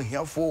kire mo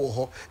hiafo wo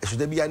ho eso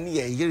da bia ne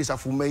ye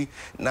yerisafo mai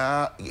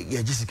na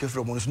ye gisike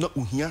fro mo no na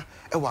ohia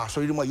e wa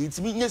asore mu ye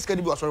timi nya sika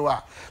bi asore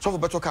wa so for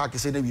better ka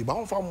kese na bi ba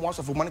ho fa mo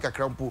asofo man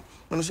kakra mpo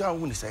no so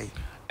ahu ni sai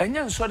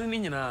enya nsore ni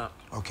nyina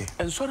okay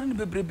nsore ni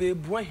bebrebe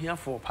bu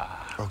hiafo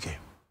pa okay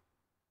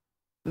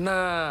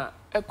na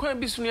ekwan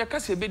bi sunu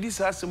yakase bedi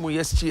saasemo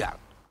yeschia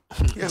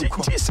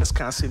Jesus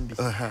kan sembi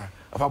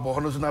afa bo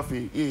hono na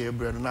fe ye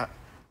bre na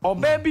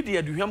oba bi de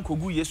aduhwam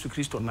kogu Yesu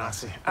Kristo na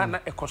ase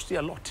ana e cost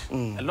a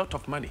lot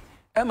of money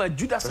ema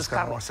Judas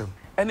Iscariot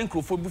ene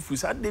nkrofo bi fu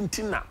sa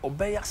dentina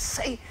oba ya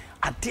sei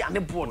ade ane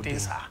boarding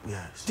sa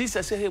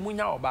Jesus say he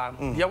munya oba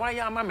no ye wa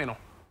ya ama me no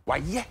wa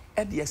ye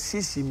e de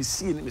asiesie mi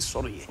sie ne me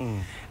soro ye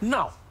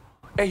now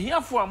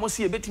ehiafo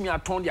amosi ebetimi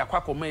aton de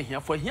akwakoma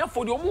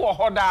ehiafo de omo wo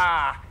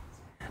hoda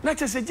na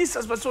chese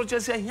Jesus but so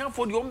chese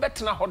ehiafo de omo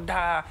betena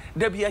hoda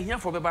da bia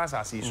ehiafo be ba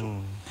asase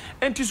so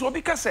enti so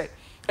obi ka se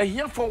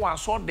ehiafo wa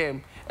so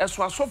dem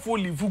eso asofo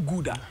live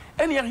good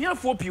ene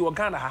ehiafo pi wo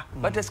Ghana ha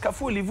but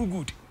eskafo live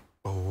good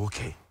oh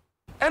okay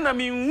ena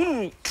mi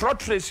hunu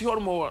trace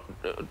hormo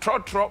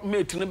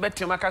mate ne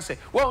betema ka se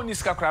wa oni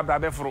ska kra bra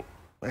be foro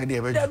e de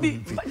be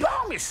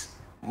promise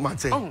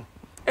mate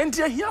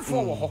enti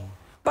ehiafo wo ho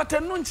but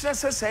eno nkyere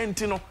se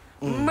senti no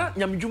ma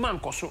nyamdwuma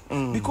nkoso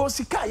because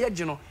sika ye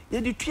gye no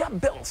ye di tua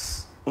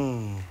bills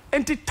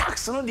enti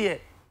tax no de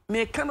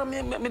me kana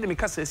me de me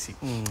kasa si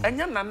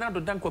enya nana do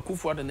dan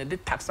kwakufu do ne de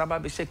tax aba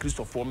be she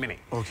Christopher mene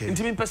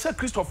enti me pese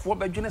Christopher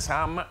be dwene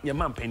sa ama ye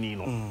mampani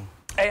no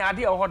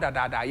ade e ho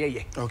dada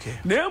ye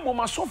na emo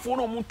masofo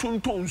no mu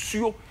tonton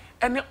nsuo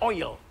ene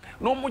oil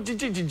no mo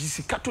gigigigi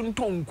sika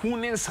tonton nku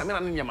ne nsame na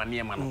ne nyama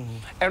no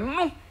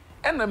eno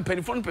ena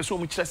mpanifo no pese o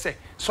mu kire se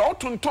so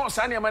tonton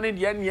sa ne ma ne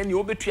de ne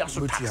obetua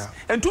so tax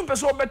entum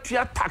pese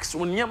obetua tax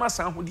on nyama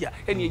san ho dia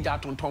ene eja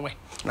tonton we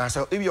na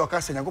so ebi o ka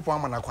se Nyankopon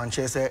ama na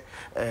kwanche se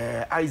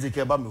Isaac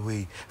eba me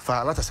we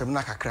fa lata sem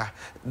na kakra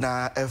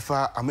na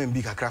efa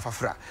amembi kakra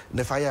fafra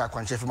na fa ya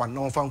kwanche fa na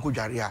on fa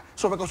nkodware a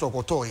so be ka so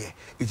okoto ye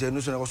ije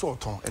no so na so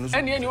oton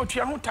ene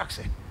otua ho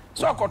tax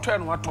so okoto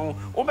no aton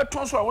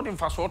obeton so a wo de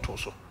mfa so oto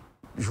so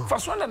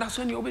fasona na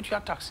so ni obetua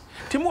tax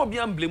timo obi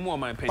am blame o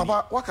man penny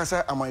papa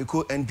wakasa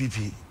amaiko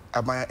NPP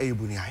amaya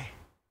ebuni aye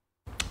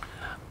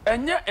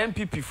enya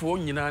NPP fo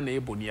nyina na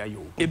ebuni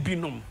ayo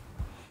ebinom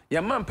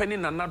ya man pani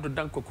na nado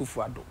danko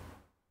kufuado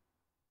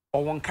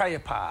o wonkaye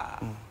pa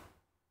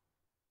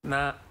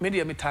na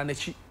media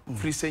metanachi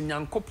free se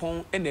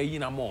nyankopon ena yi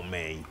na mo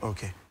man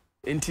okay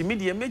enti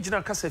media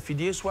megina kasa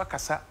fidie so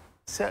akasa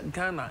se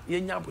Ghana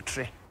yenya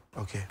abotre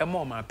okay e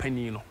mo ma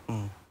pani no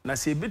na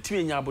se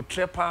betumi nya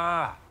abotre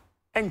pa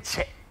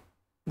enche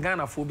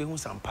Ghana fo be hu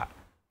sampa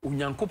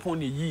onyankopon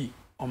ne yi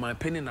o ma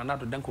pani na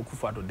nado danko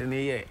kufuado de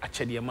ne ye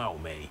akyede ma o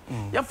man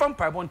ya fam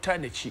pa bon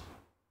tanachi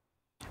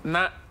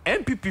na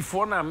MPP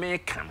for na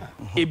American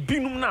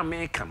ebinum na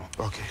American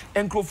okay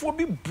enkrofo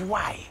bi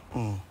buae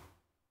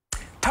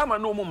tama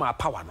no mo ma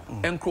power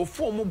no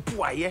enkrofo mo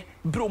buae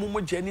bre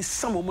mo jani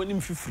samo mo nim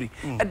fifiri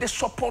e de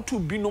support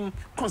binum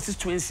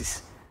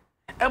constituencies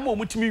e mo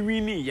mutimi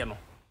wini ye no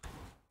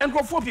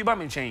enkrofo bi ba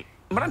me nchen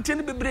mrantie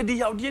ne bebredi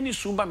ya ode ni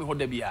sumba me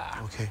hoda bia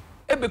okay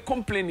e be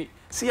complain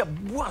se ya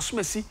bua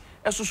somasi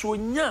esoso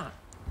nya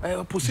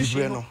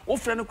position o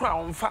friend kra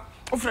onfa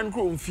o friend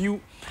kra onfiu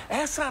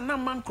esa na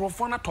man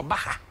krofo na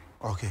tobaha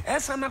okay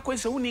esa na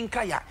kwese woni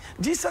nka ya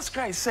Jesus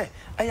Christ say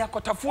eya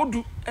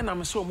kotafodu e na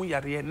me so mu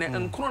yare na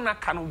nkro na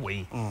ka no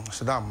wei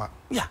sedama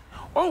ya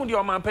o de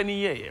o man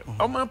pani ye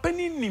o man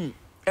pani nim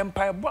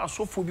empire bo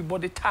asofo bi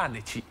body ta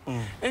na chi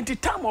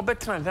enti time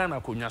obetra Ghana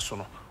konya so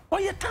no o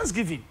ye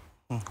Thanksgiving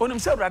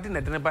onim say brade na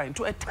de ne buy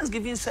into a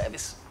Thanksgiving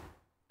service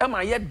e ma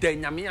ye da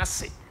nyame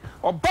ase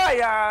oba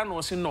ya no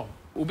se no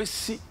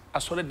obesi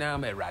asore dan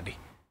ma erade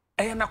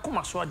e na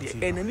koma so de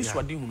e na ni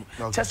so de hunu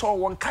chese o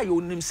won kai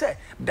onim say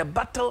the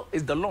battle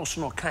is the Lord's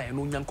no kai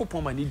no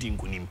nyankopon ma ni di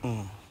nkunim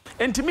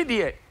entimi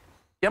de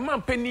ye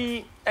man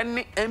pani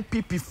ene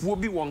MPP fuo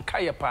bi won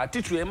kai pa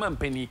titru ye man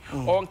pani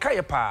on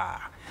kai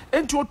pa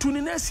enti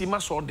otuni na si ma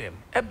so dem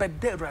e be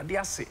de erade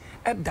ase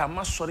e da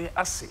ma sore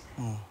ase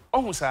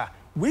ohun sa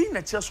we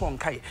na chese on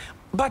kai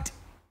but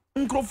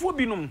nkrofo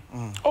binum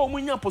o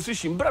munya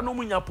position bra no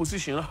munya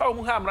position ha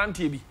mu ha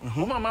mrantie bi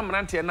o ma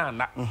mrantie na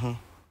na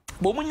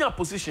bo munya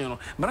position no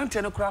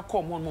mrantie ne kura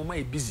call mo ma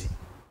e busy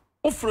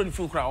o fro ni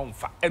fin kura o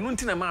mfa enu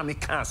ntina ma me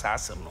kan sa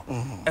asem no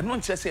enu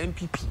nche se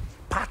MPP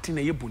party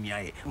na ye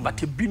buniaye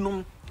but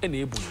binum e na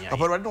ye buniaye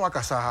papa wade no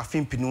akasa ha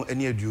fin pinu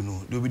ene aduo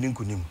no de obi ni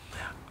nkunim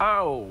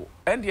aw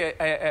and ya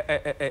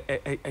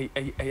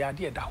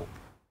de da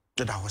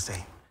ho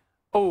say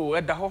oh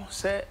e da ho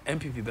se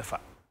MPP befa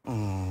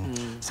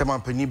se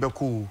man pani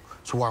beko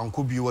so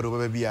wanko bi wo do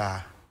baba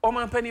bia o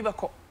man pani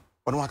beko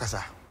ono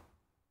akasa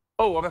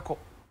oh obeko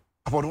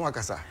papa ono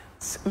akasa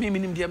mi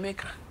minim dia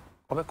meka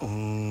obeko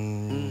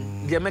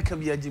dia meka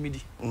bia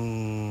jimidi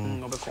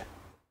obeko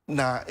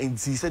na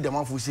enti se dia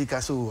manfo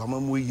sika so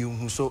amamu yi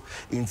hu so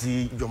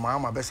enti dwoma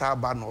ma besa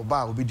aba na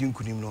oba obedi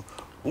nkunim no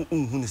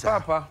hu ni sa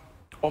papa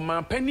o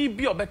man pani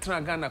bi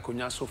obetra Ghana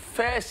konya so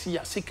first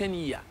year second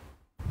year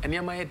ene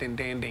ama ye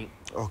den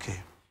okay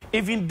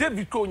even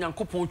David ko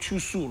nyankopon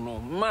chusu no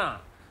ma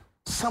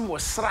Samuel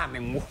sra ne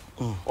mo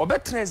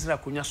obetra Israel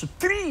konya so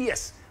 3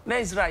 years na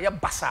Israel ya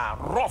basa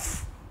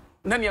rough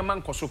na ne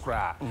man koso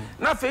kra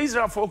na fe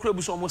Israel for okra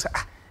bu so mo say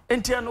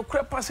enti no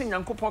kra pass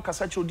nyankopon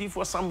kasa chodi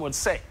for Samuel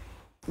say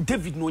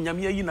David no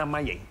nyame yi na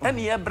mayen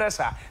ene ye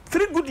bresa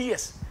 3 good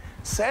years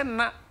say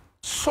na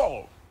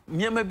Saul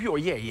nyama bi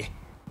oyeye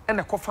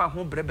ene kofa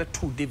ho brebe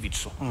to David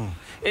so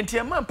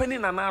enti man pani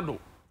na nado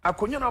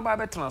akonya na oba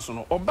betena so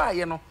no oba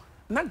ye no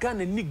na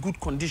Ghana ni good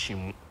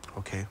condition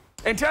okay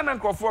enti ana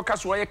nkrofo ka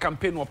so ye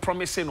campaign or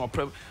promising or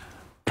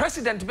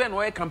president Ben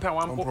or campaign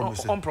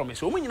on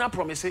promise o nyina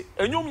promise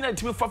enyom nyina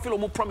timi fulfill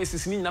o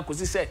promises ni nyina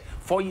kosi say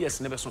 4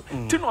 years ne be so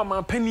ti no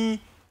man pani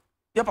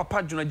ya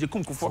papa Juna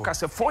Jekum kufo ka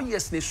say 4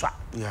 years ne so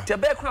ti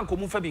be kran ko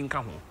mu fa bi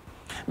nka ho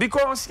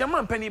because ya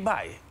man pani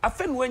buy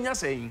afa no anya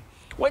say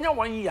wanya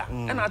 1 year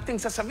and I think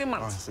say 7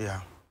 months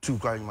yeah 2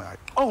 crying my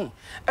oh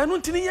enu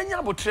ntini yanya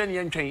abotre ne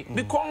yentwen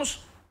because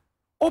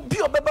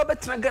obi obeba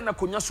betena Ghana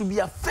konya so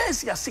bia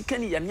first ya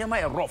second ya niam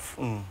ya rough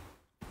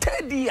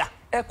third year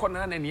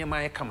ekona na niam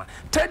ya kama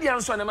third year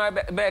nso na ma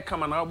be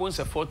kama na obo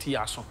nse 40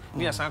 years so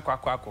ne ya san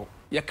kwakwa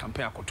ya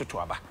campaign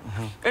akototo aba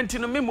enti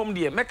no memom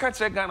de meka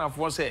kire Ghana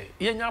for say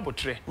yenya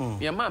abotre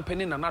ye man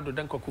pani na nado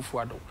dan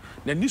kwakufu ado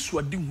na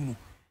nisuade hunu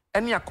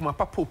ene akoma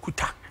papa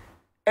okuta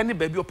ene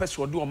ba bi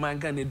opeso de o man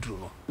Ghana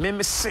duro no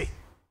me se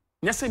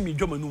nya se mi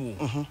dwoma no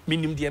mu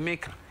minim de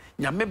meka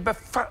nya me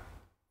befa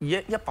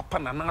ye papa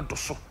na na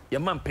adoso ye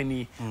man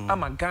pani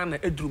ama Ghana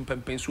eduru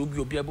mpempen so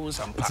obi abo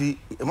nsampa ti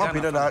ma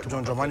peda da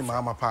John Dramani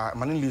ma pa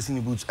man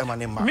listen boots e ma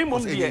ne ma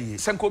mimom de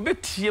senko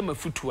betie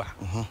mafutu a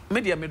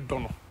me de me do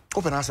no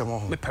o pena asem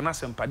ho me pena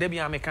asem pa de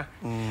bia meka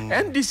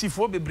NDC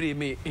for bebre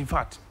me in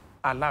fact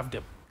I love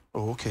them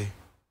oh okay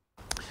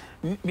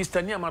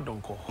Mr. Niama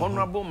Donko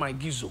honorable my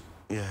Gizo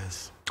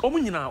yes omu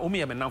nyina omu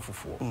ye me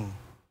namfofo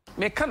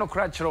me ka no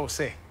kra kire o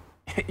se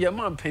ye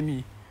man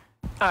pani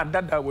a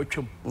dada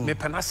watwam me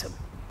pena asem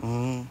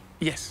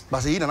yes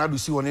but say na do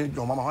si woni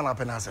your mama ho na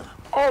pena asem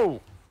oh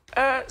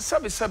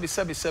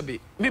sabi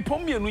me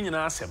pom me anu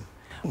nyina asem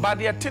but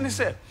the thing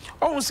say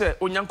on say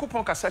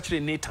onyankopon kasa kire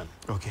Nathan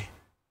okay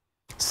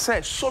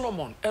say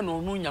Solomon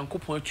eno no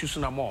onyankopon atusu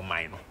na ma o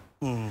man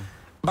no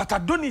but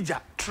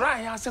Adonija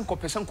try asen ko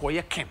person ko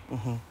ye ken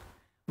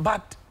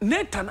but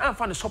Nathan I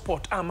found the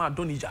support ama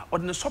Donija or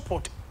the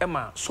support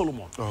Emma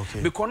Solomon.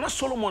 Okay. Because na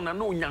Solomon na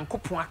no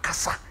Nyankopon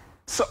akasa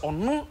se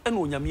ono ena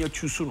onyame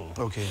achusu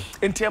no. Okay.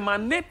 Enti ama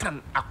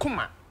Nathan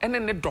akoma ene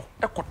ne do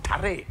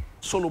ekotare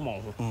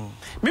Solomon ho.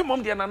 Me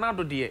mom de na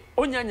nado de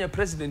onyanya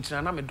president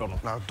na me do no.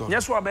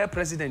 Nyeso abe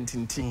president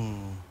nti.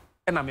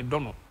 Ena me do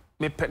no.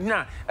 Me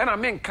penya ena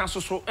me nka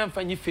so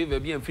emfanyi favor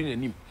bi emfi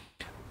nanim.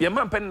 Ye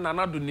man pen na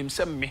nado nim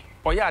se me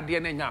oya ade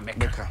na nya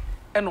meka.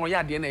 Ena oya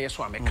ade na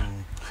yeso ameka.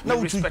 Na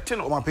respect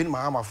no. O man pen ma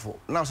amafo.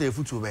 Na say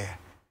futu be.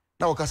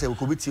 Na wo ka say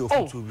ko beti o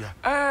futu bia.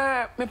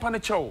 Me pa ne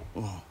chew.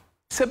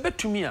 Se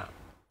betumi a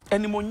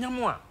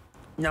enimonyam a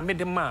nyame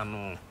de ma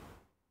no.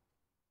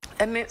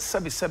 Ene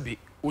sabi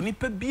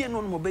onipa bie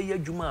no mo be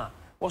yadwuma a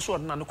wo so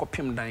odna no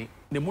kopem dan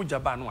ne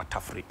mogya ba no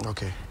atafre.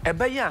 Okay.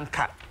 Ebe ya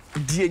nka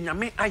die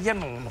nyame aye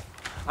no no.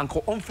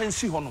 Anka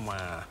onfansi ho no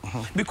ma.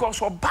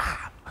 Because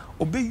oba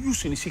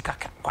use ni sika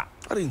kwa.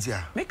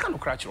 Arentia. Me ka no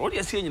kra kire. O de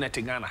ase nyina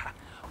te Ghana ha.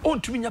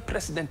 Ontumi nya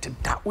president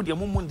da o de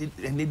momon de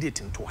ne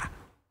date nto ha.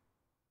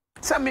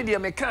 Sa media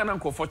me kan na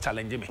nkofo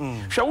challenge me.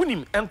 Hwa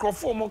wonim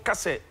nkofo mo ka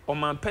se o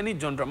man pani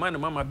John Dramani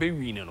mama be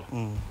wi ni no.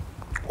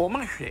 O ma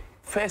hwe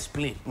first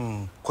plane.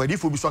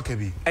 Kwadifo bi so ka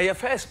bi. Eye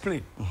first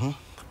plane.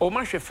 O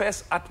ma hwe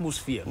first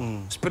atmosphere.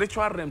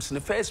 Spiritual realms in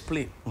the first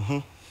plane.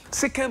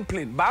 Second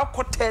plane, ba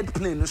ko third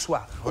plane so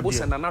a obo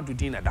se nana do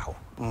din na da ho.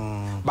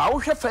 Ba wo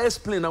hwe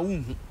first plane na wo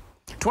hu.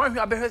 To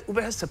hwe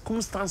be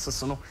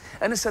circumstances no.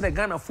 Ene se the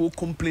Ghana for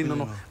complain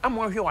no. Am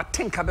wo hwe wa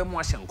tenka be mo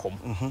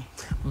ahyenkom.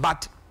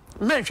 But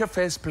men hwe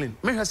first plane,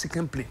 men hwe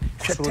second plane,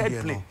 hwe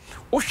third plane.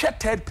 O hwe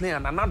third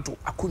plane na nado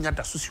akonya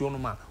da sosio no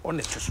ma o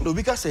ne tso. No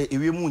bi ka say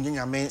ewe mu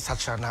nyanyame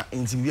sacha na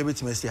enti bia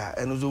betimasi a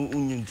eno zo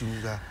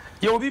unyintum ga.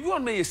 Ye obi bi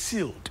on me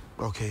sealed.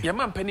 Okay. Ye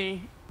man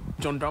pani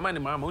John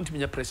Dramani mama untimi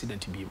nya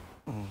president bi.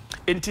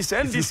 Enti se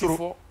NDC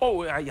for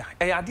aya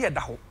ade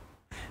da ho.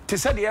 Te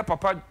se de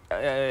papa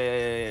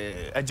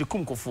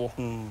ajikum kofo.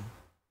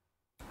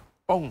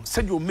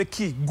 Said you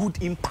make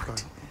good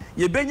impact.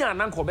 Ye benya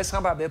ananko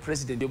obesa ba be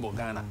president de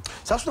Ghana.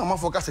 Sa so na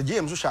mafo ka se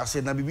James so sha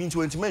se na bibi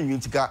 20 man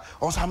nwintika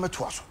on sa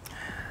meto aso.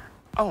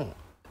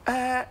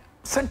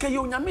 Sanka ye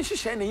onyame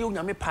hihye na ye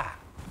onyame pa.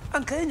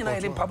 Anka ye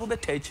nyina ye papa be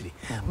ta akiri.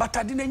 But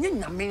ade na nye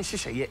nyame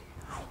hihye ye.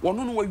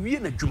 Wono no wawie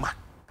na dwuma.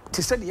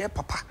 Te se de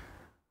papa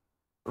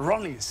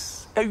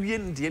Rollins awie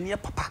ne de ne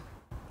papa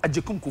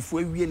ajekum kofu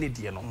awie ne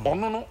de no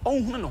ono no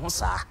onhunu ne ho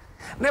saa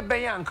na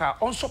ben yanka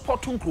on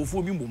support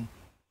nkrofo bi mom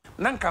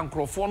na nka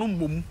nkrofo no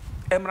mom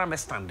emra me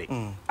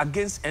standing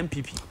against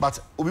MPP but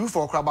obi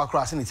for craba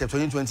cross in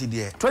 2020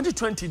 there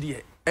 2020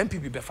 there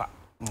MPP befa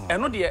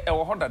eno de e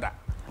wo hodada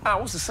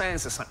wo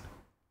science san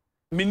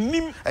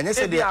minim enye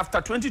se de after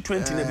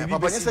 2020 na bibi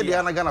papa enye se de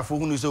na Ghana fo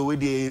hunu so we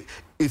de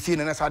efie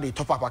na sa de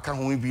top up aka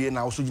ho bi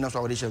na wo so gina so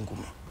awde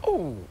hyenkumi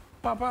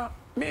papa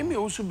me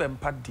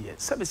Owusu-Bempah de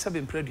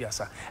sebe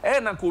mpreduasa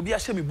na ka obi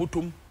ahye me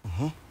botom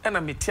na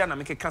me tia na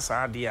me keka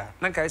saa de a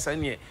na ka isa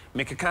ne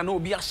me keka na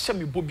obi ahye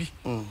me bobi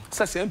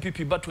se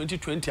MPP ba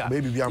 2020 a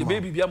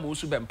baby bia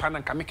Owusu-Bempah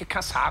na ka me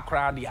keka saa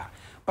kra de a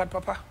but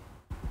papa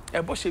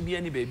e bo hye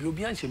bia ni baby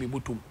obi ahye me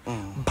botom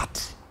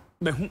but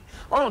mehu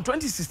on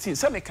 2016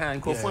 se me kan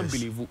microphone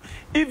believe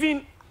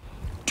even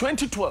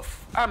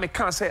 2012 me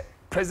kan say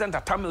President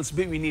Atamils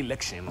be win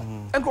election no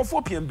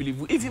microphone PM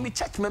believe even me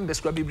church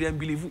members kwa be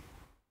believe.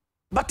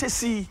 But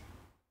see,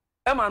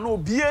 Emma no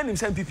be any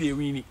MPP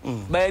winning.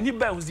 By any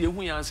bounds the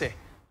who answer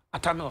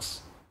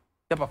Atamils.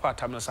 The papa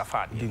Atamils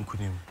afad.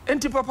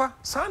 Enti papa,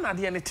 son at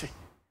the end.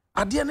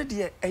 At the end of the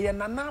year, a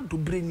nana to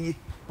bring ye.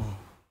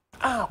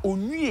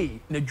 Onye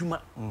Nejuma.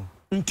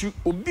 Until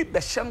Obi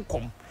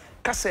Beshankom.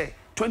 Kase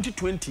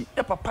 2020,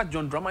 a papa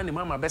John Dramani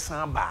mama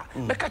besan ba.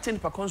 Bekatchen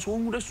pakons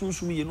who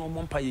soon me no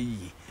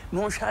mompaye.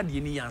 No shadi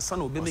ni ansa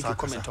no be make a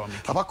comment on me.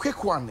 Papa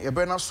quick one, e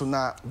be na so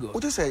na.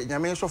 What you say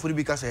nyame so for the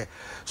because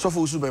so for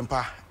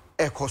Owusu-Bempah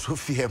e cause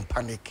fear and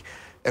panic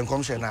and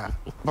come share na.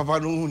 Papa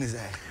no hu ni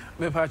say.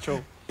 Me pa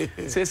cho.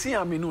 Se si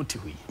am no ti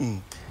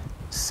wi.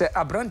 Se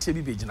abrante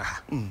bi begina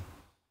ha.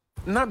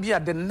 Na bia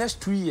the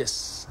next 2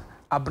 years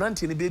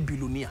abrante ni be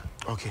billionaire.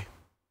 Okay.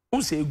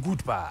 Un say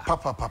good pa.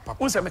 Papa.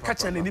 Un say me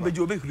catch na ni be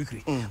jo be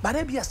kirikiri. But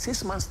e bia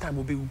 6 months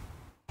time obewu.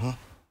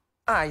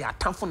 Ya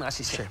tamfo na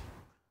ahyehyɛ.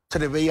 So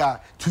the way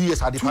 2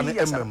 years at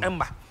the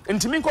ember. And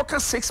to me,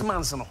 6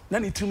 months no. Na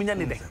ni tumunya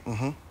ni de.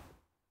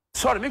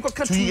 Sorry, me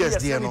 2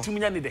 years na ni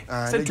tumunya ni de.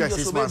 Say 2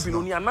 years obe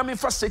bilonia. Na me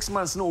for 6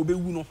 months na obe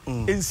wu no.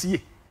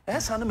 Ensie.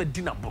 Esa na me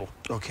di na bro.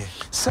 Okay.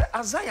 Say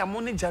Azaya mo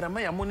ne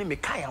Jeremiah mo ne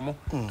Mekaya mo.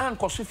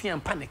 Anko fear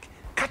and panic.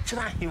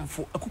 Kachira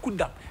himfo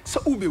akukudam.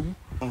 Say obe wu.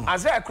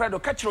 Azaya kra do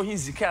kachiro hin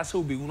Zikaya say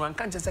obe wu no.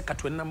 Anka nche say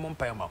katwenna mo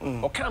mpa ma.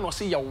 O kan no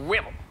say ya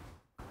will.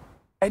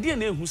 Ede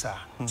na ehu sa.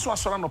 So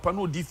asora no pa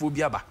no odifo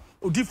bi aba.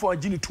 Odifo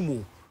agini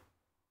tumo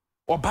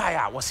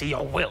obaya wo say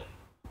your will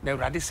na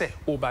urade say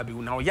o ba bi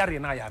na o yare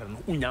na yare no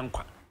unya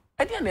nkwa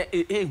ade na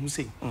ehu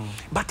say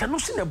but no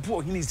se na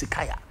bu ohini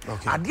Zikaya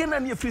ade na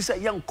na efiri say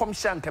ye nkom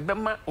hya nka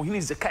bema ohini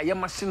Zikaya ye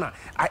machine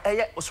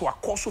eye so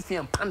akoso fi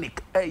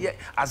panic eye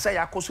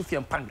Azaya akoso fi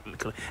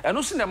panic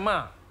eno se na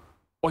ma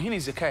ohini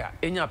Zikaya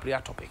enya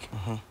prayer topic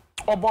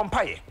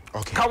Obompaye.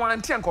 Okay.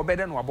 Kawanti anko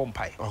bede no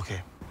obompaye. Okay.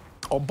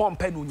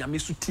 Obompa no nyame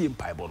so tie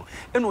mpaebo no.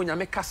 Eno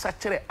nyame kasa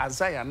kire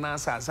Azaya na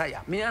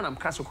Azaya. Me anam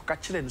kasa ko ka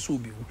kire ne so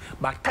obi hu.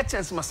 But ka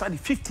chance masadi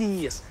 15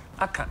 years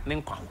aka ne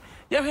nkwa ho.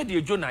 Ye hwe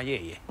de Jonah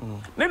ye.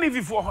 Na ne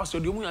before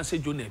hospital de mu yan say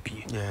Jonah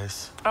pie.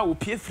 Yes. A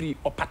opie free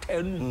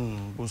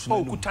opatanu.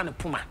 O kuta ne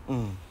puma.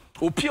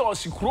 Opie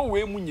osikuro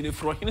we mu nyine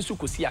fro hene so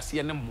kosi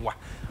ase ne mmoa.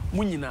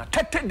 Mu nyina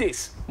 30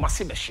 days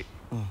mase be hye.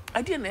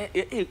 Ade na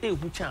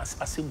hu chance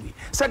asemwe.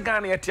 Sa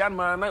Ghana yetian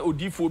ma na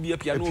odifo bi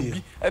apia na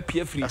obi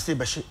apia free. Ase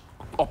be hye.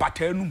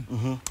 Opatanum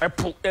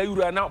epo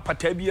ewura na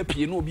opata bi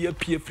apie na obi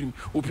apie frim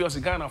opie os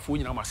Ghana fo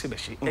nyina mase be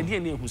hye. Ade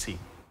na ehu sei.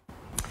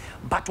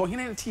 But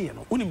ohine ntie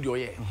no onim de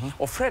oye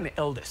o friend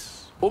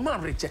elders o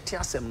man reject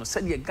asem no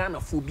said ye Ghana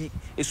fo bi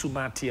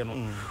esumate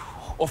no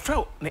o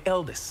friend ne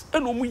elders e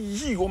no mu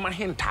yi o ma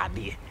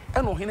hentade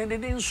e no ohine de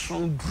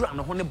nson dura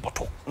na ho ne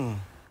bottle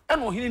e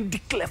no ohine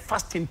declare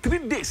fasting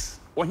 3 days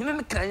ohine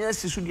ne kan ya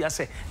sisu dia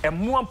say e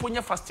mo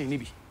amponya fasting ni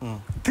bi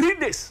 3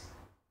 days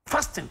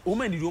fasting o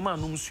man di o man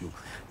no msuo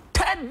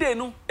 3rd day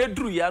no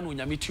eduru ya no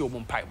nyame ti o mo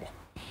mpaibo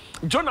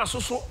Jonah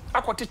so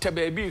akotete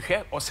ba bi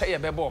hwe o say ye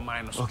bebe o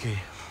man no so okay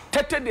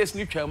 30 days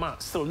ni twama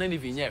still na ni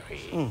vinye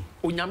hwe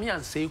onyame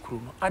anse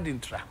ekuru no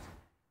adintra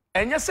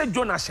enye se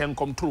Jonah shen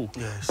control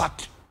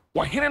but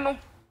wahene no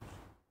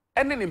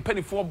ene ne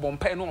mpanifo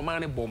bompai no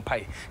man ne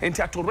bompai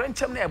enti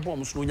atorenchem na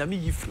ebom so onyame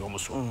yifri om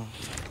so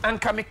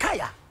anka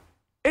Mikaya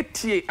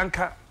etie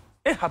anka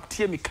ehab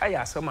tie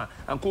Mikaya asema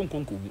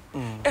ankonkonkogu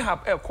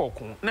ehab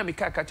ekokon na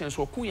Mikaya ka chen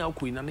so kun ya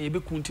kun na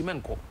yebeku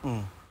ntimenko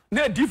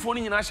na D4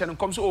 ni nyina hye no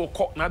kom so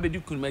okọ na abedi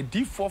kun ma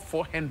D4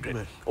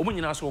 400 omo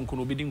nyina so onko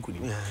no obedi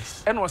nkuni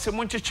e na o se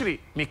mo nkyekere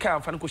Mikaya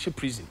amfa no ko hye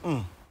prison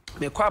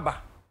me kwa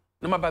ba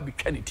na maba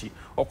bitwa ne ti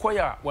okọ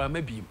ya wa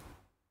mabiem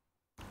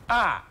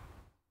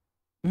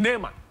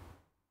Nema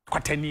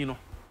kwatani no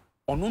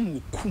ono no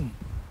okum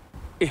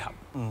ehab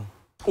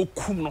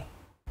okum no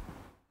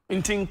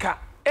ntinka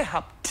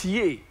ehab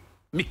tie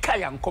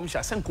Mikaya nkom hye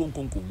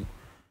asenkonkonkogu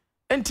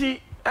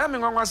enti ame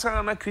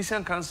ngwangwasa na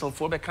Christian Council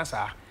for be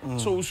kasa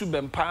so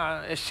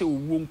Owusu-Bempah ehye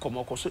owo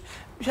nkomoko so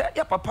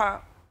ya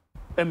papa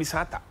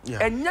emisata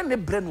enya ne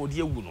bre no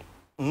de awu no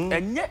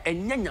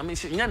enya nyame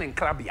hye nya ne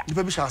nkrabia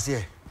nipa bi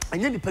hyase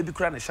enya nipa bi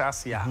kura ne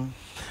hyase a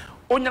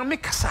onyame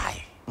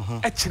kasae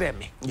kire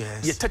me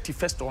ye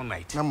 31st all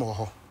night na mo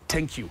ho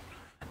thank you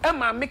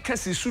ema me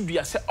kasi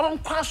sudua se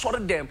onko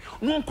asore dem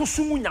no onko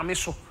sumu nyame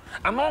so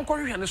ana onko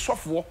hwehwe ne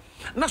sofo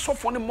na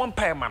sofo ne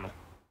mompa ema no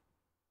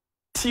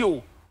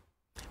tio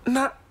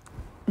na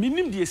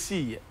minim de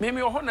sie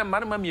me ho na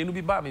marama mienu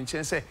bi ba me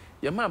nchen se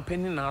ye man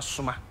pani na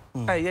asoma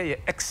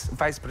ye ex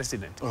vice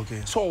president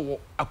okay so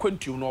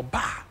akwantu no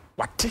ba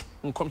wate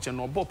nkomche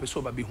no ba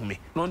opeso ba behume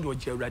no nde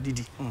oje awrade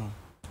di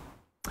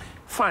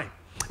fine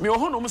me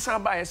ho no musa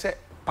ba ye se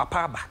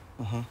papa ba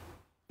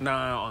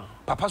na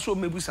papa so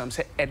mebusam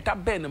se eda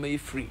ben na me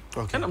free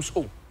and I'm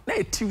so na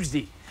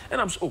Tuesday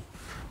and I'm so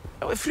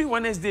free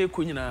Wednesday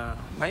ko nyina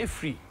my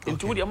free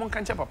into wo de mo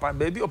kanche papa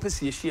ba bi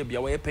opese ye hia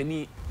bia wo ye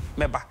pani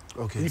meba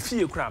ni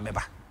fie kura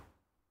meba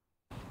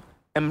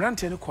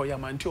emrante ne koya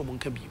manti o mo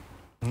nka bi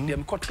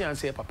dem kote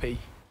anse papa yi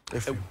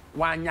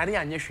wa anyare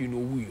anyahwe no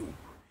wuyo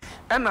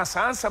na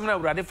sansam na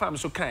awurade fam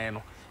so kan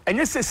no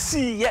enye se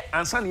si ye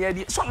ansa na ye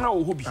di so na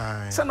wo hobi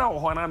se na wo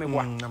ho na me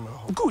boa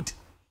good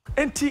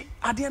enti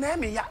ade na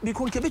me ya bi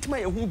ko nke betima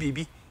ye hu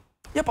bibi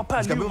ye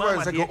papa ni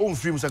mama se ko on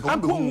film se ko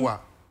hu wa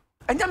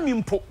anya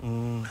mimpo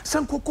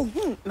sankoko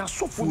hu na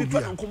sofo bi to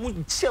nkomo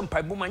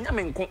chiempa bo ma nya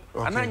me nko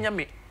ana nya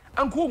me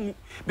anko mu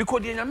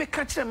because the nyame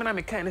ka kire me na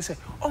me kan ne se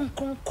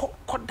onko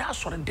koda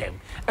sore dem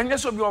anya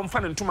so bi on fa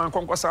ne ntuma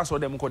anko sa so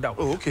dem koda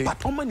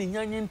but on ma ne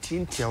nyanye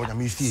ntintia o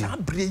nyame fie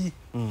sabre yi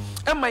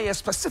am I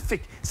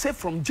specific say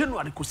from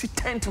January ko si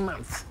 10th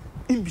month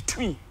in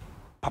between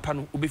papa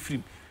no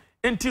obefrim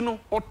enti no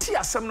oti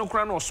asem no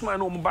kura na osoma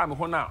na omba me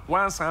ho na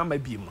wansan ama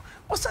biem no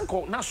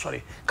osanko na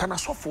sore kana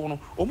sofo no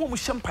omo mu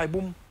hyempai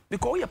bom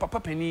because we papa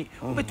pani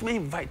obetime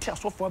invite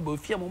asofo aba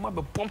ofia mo ma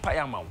be pompa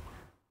ya mawo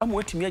amu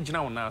wetimi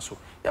agina wona so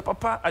ya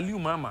papa Aliu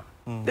mama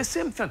the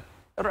same thing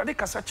erade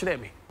kasa kire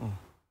me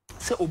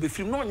se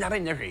obefrim no nyare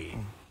nyehwe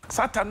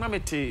satan na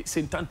mete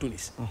St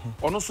Anthony's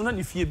ono so na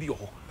ne fie bi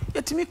ho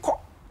yetimi ko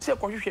se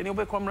ko hwehwe ne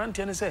obekọ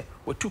mrante ne se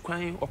watu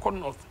kwan okọ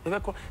north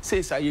ebekọ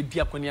se sa ye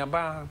dia kwani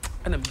aba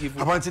ana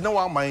mgivu abanti na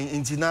wa man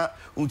ntina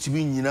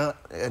untimi nyina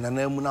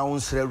nana mu na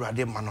wonsere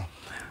erade ma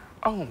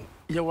no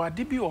ye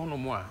wade bi ho no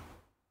mo a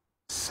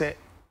se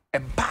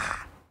eba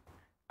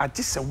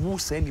ati se wu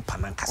se ni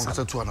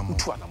panankasa tu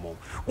anamo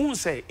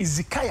unse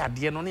Izikaya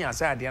de no ne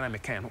Azaya de na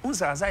mekan no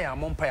unse Azaya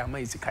amompa ya ma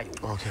Izikaya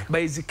ba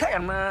Izikaya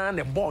na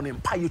ne ball ne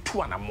mpa ye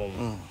tu anamo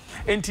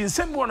enti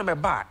nsem wo no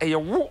meba eye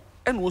wo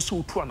ene wo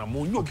so tu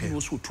anamo nyo bi wo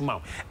so tu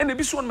ma ene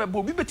bi so no meba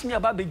obi betimi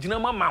aba be gina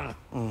mama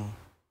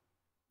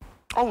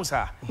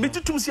onsa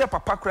mejitum sia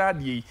papa kra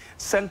de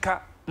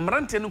senka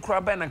mrante no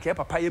kra ba na nke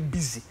papa ye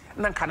busy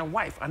na nka ne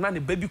wife ana ne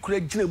baby kra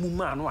gina mu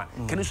ma no a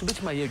kene so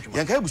betima ye adwuma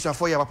yanka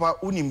ebusafo ya papa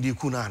unim de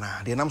ku na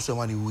na de nam so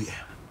ma ne wuye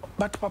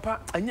but papa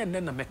anya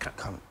nne na meka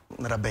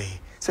na bay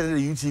say the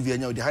UTV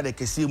anya dey had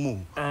kese mu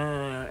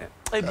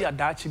e bia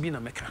daachi bi na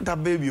meka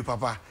that baby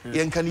papa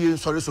yen kan yen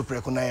sorry so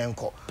preko na yen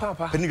ko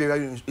papa peni bia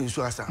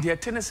insu asa de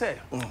tene say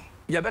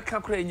ya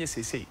beka kra enye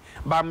sesei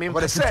ba me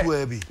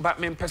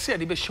mpese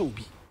de be show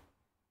bi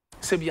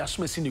se bia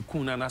asomasi ne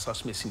kun na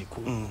asomasi ne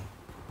kun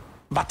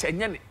but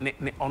enye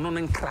ne ono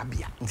ne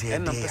nkrabia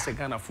en na pese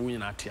Ghana fo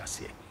nyina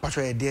atiase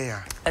patro e dey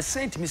ya a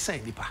saint mi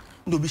saint dipa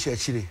ndo bi share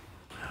chire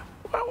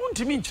wa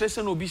wonti mi nkyere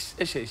se no bi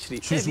e share chire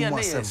e bia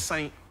na ye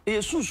saint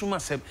e sunsuma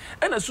asem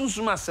e na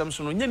sunsuma asem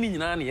so no nya ni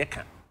nyina na ye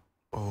ka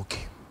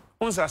okay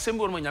onza asem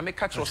bo no nyame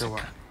ka kro se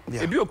ka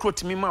ebi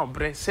okrotimi ma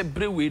obre se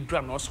bre we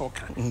dura na oso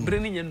ka bre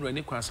ni nya nura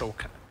ni kwan se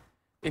ka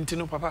enti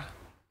no papa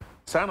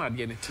sa na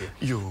de ne tie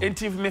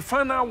enti me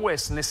final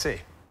west ne se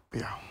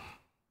yeah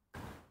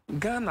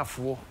Ghana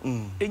fo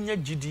enya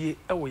gidie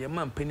e wo ye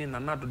mampani na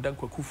nado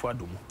dankwakufu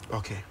adomu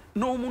okay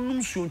no mu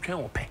num suo ntwen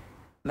ope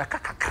na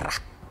kakakra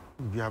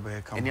bia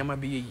be ka eniama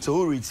be yi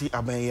so reti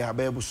aban ya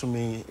be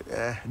busumi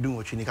dun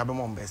ochi ni ka be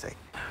mo mbese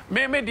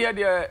me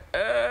de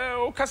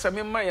o kasa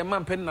me ma ye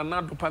mampani na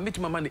nado pa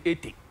metima ma na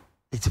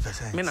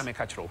 80% me na me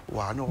ka kiro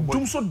wa no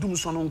dum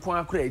so no nko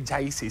akra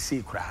ejai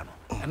sese kura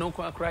no eno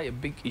nko akra a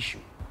big issue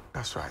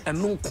that's right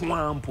eno nko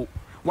ampo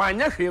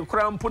wanya hwe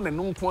kura mpo na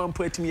eno nko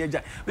ampo atimi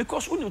ejai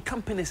because when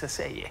companies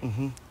say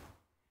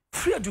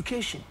free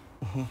education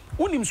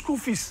unim school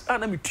fees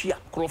ana metua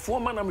krofo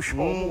ma na mhwe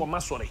mo wo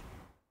masore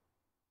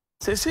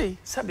sese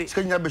sabe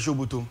skanya be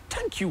shobutom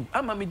thank you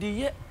ama me de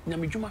ye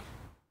nyamedwuma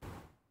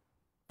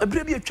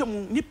abre bi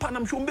atwam nipa na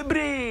mhwe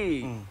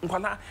bebre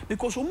nkwala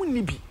because omu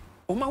nibi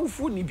oma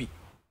wufu nibi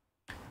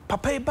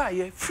papa ba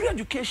ye free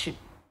education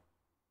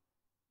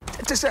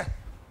te say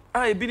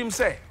ebinim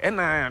say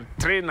na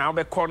train na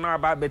be call na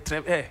ba be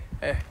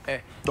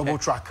double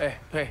track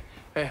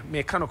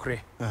me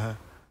kanokre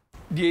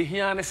die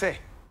hia ne say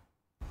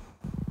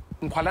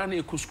nkwala na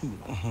eku school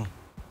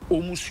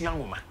omusua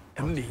nwoma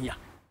em ne hia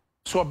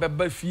so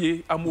beba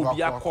fie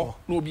amobi akọ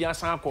na obi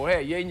asan akọ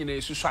ye nyina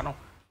esusua no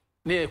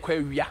na ekwa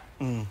awia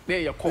na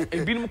ye kọ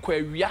ebinim kwa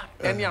awia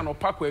ene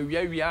anopa kwa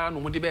awia no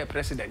mode be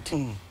president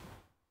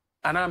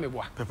ana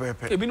meboa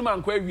ebinim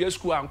ankwa awia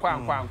school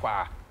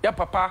ankwa ya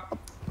papa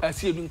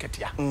asi edun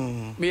ketia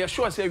me ye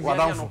sure say awia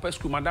na anopa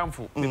school madam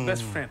for the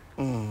best friend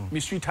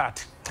me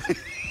sweetheart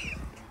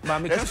ma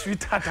me can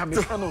sweetheart am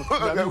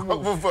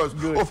no first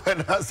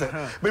open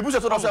answer me bu se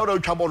to na say we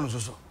twa ball no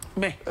so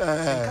me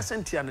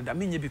kasentia no da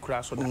me nye bi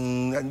kura so da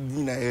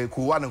na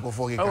ko wa na ko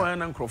fo ke ka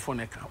na nkrofo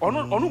ne ka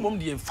ono mom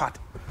de in fact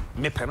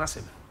me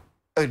penasem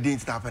e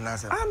didn't stop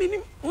penasem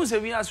meaning who say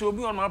we as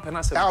obi ono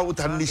penasem we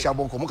tan ni sha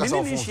bonko mo ka sa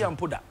phone ni sha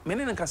mpoda me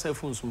ne nka sa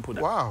phone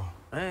mpoda wow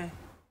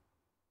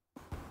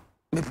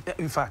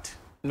in fact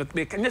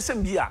me kan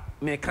yesem bia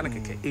me kan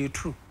keke e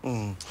true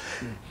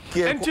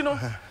entino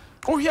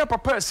o hia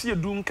papa asi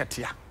edu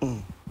nkatia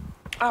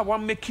wa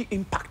make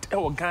impact e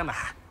wo Ghana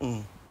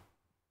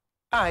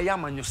ya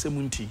manyo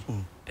semunti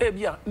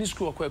bia ni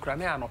school akwa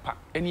na anopa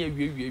ene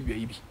awie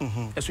yi bi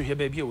eso hia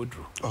ba bia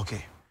woduro okay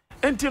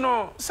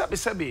entino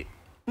sabe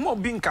mo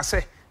bi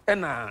nkase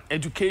na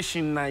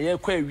education na ye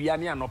kwa awia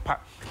ne anopa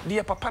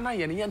de papa na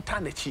ye ne yenta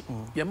na chi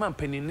ye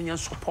mampani ne ye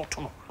support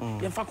no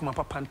ye fa kuma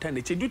papa nta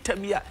na chi du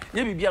tamia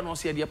ye bibia no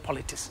so ye de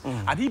politics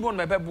ade bi on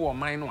bebo o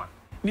man no a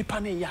nipa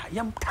ne ya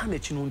ye mta na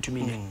chi no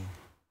ntumi ye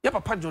ye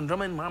papa John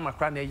Draman mama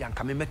kra na ye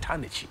yanka me meta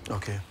na chi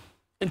okay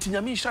enti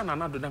nyame hia na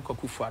nado dan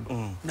kwakufu ado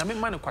nyame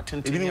ma ne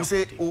kwatente ebi ni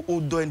say o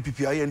do NPP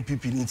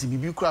INPP ni nti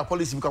bibi kra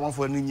policy bi kwa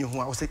for ni nyi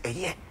ho a o say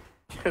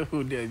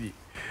o David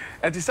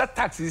it is a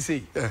tax you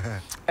say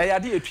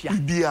ade etua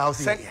bia o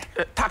say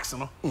tax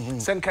no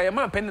sen ka ye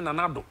man pen na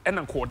nado e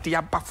na ko de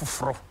aba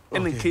foforo e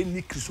na ke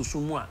ni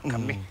krisosomu a ka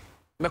me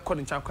ko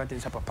ni chan kwante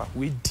papa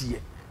we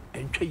die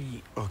entwa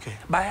yi okay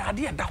ba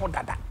ade e da ho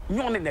dada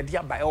nyon na de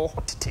aba e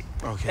ho tete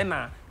e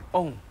na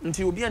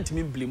nti obi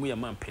antimi blame ye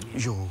man pen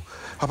yo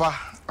papa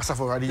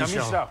asafo radio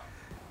show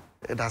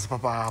that's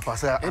papa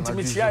say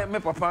intimate me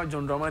papa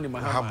John Dramani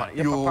Mahama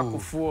ye papa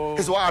kofo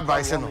is what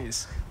advice no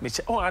me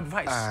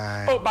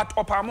advice but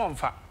opa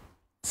monfa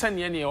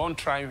sene ne on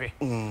try we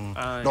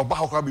no ba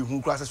ho bi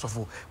hu kura se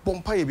sofo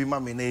bompa ye bi ma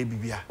me na e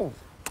bibia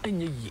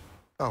enye yi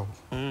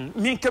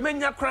mi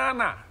kemenya kra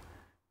na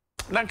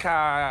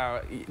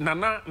nka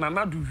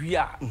nana du wi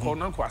a ko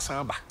na ko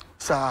asan ba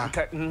sa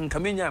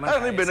kemenya na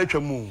na be na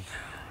twamu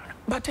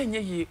but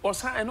enye yi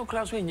osan eno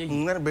kra so enye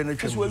yi na be na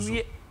twamu so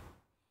wi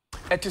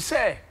eti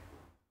se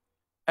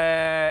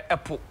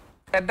epo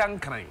edan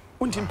kran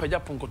unti mpaja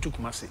ponko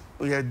tukumase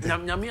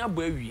nyame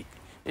abo awie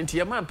enti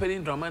ye man peri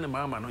drama ne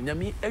mama no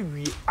nyame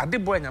awie ade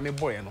boy nyame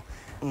boy no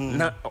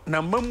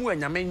na mamu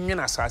nyame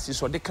nwena asase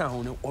so de kan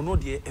ho no ono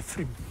de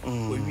afrim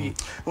awie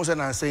mo se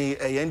na say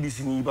NDC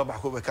ni baba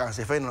ko be kan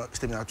say fe no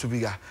stemina to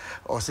biga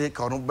o say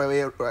ka ono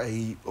be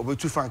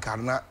obetu fan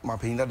kan na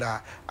mapinda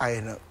da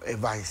aye no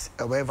advice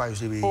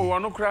advice be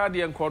ono kra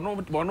de enko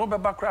ono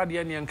beba kra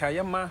de ne enka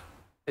ye ma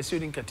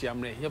esiodi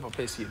nkatiamre ye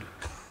papa esiedu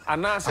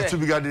ana say to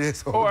biga de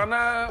so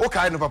ana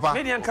okay no papa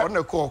on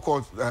the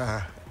call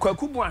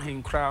kwakubu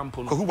ahen kra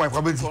mpo no kwakubu ahen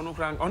kwabedi no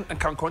kra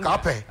kan kon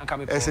kape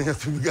ese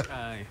tubiga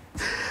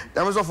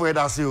ya so for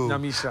that so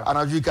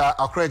anadwika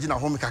akraji na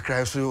home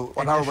kakra so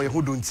ona wo ye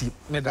hodonti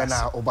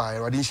na oba e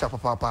wadin sha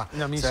papa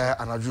say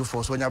anadwu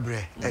for so nya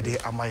bre e de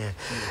amaye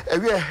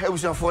ewie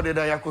ebusia for de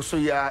da yakoso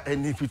ya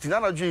eni pitina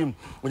anadwu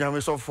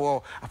onyame so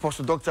for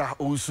apostle Dr.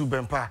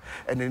 Owusu-Bempah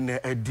and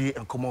edi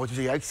enkomo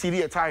ya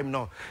see time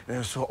no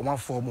so one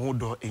form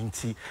hodo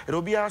enti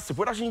robia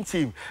production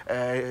team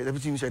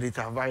deputy minister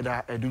data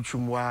Vida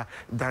Educhumwa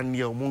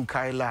Daniel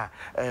Munkaila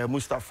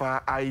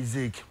Mustafa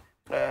Isaac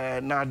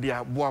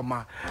Nadia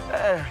Boama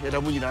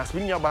yada munyina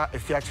spinya ba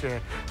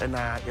efiakre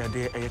na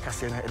yade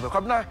kase na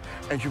ebekabna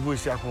entwibo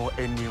siako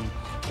enim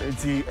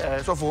enti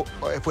so for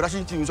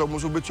production team so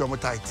muso betu am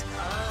tight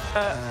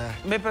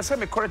me pese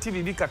me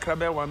corrective bi kakra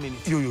be 1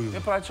 minute me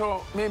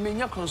pacho me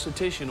nya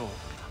consultation o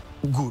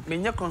good me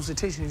nya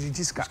consultation is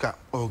diska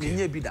okay me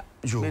nya bida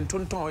me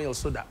tonton oil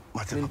soda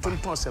me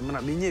tonton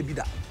semna me nya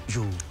bida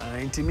jo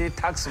enti me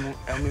tax mo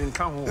me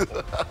nka ho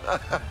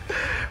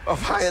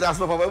of higher as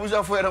papa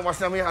buja for na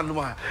wasna me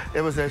handuma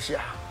e be say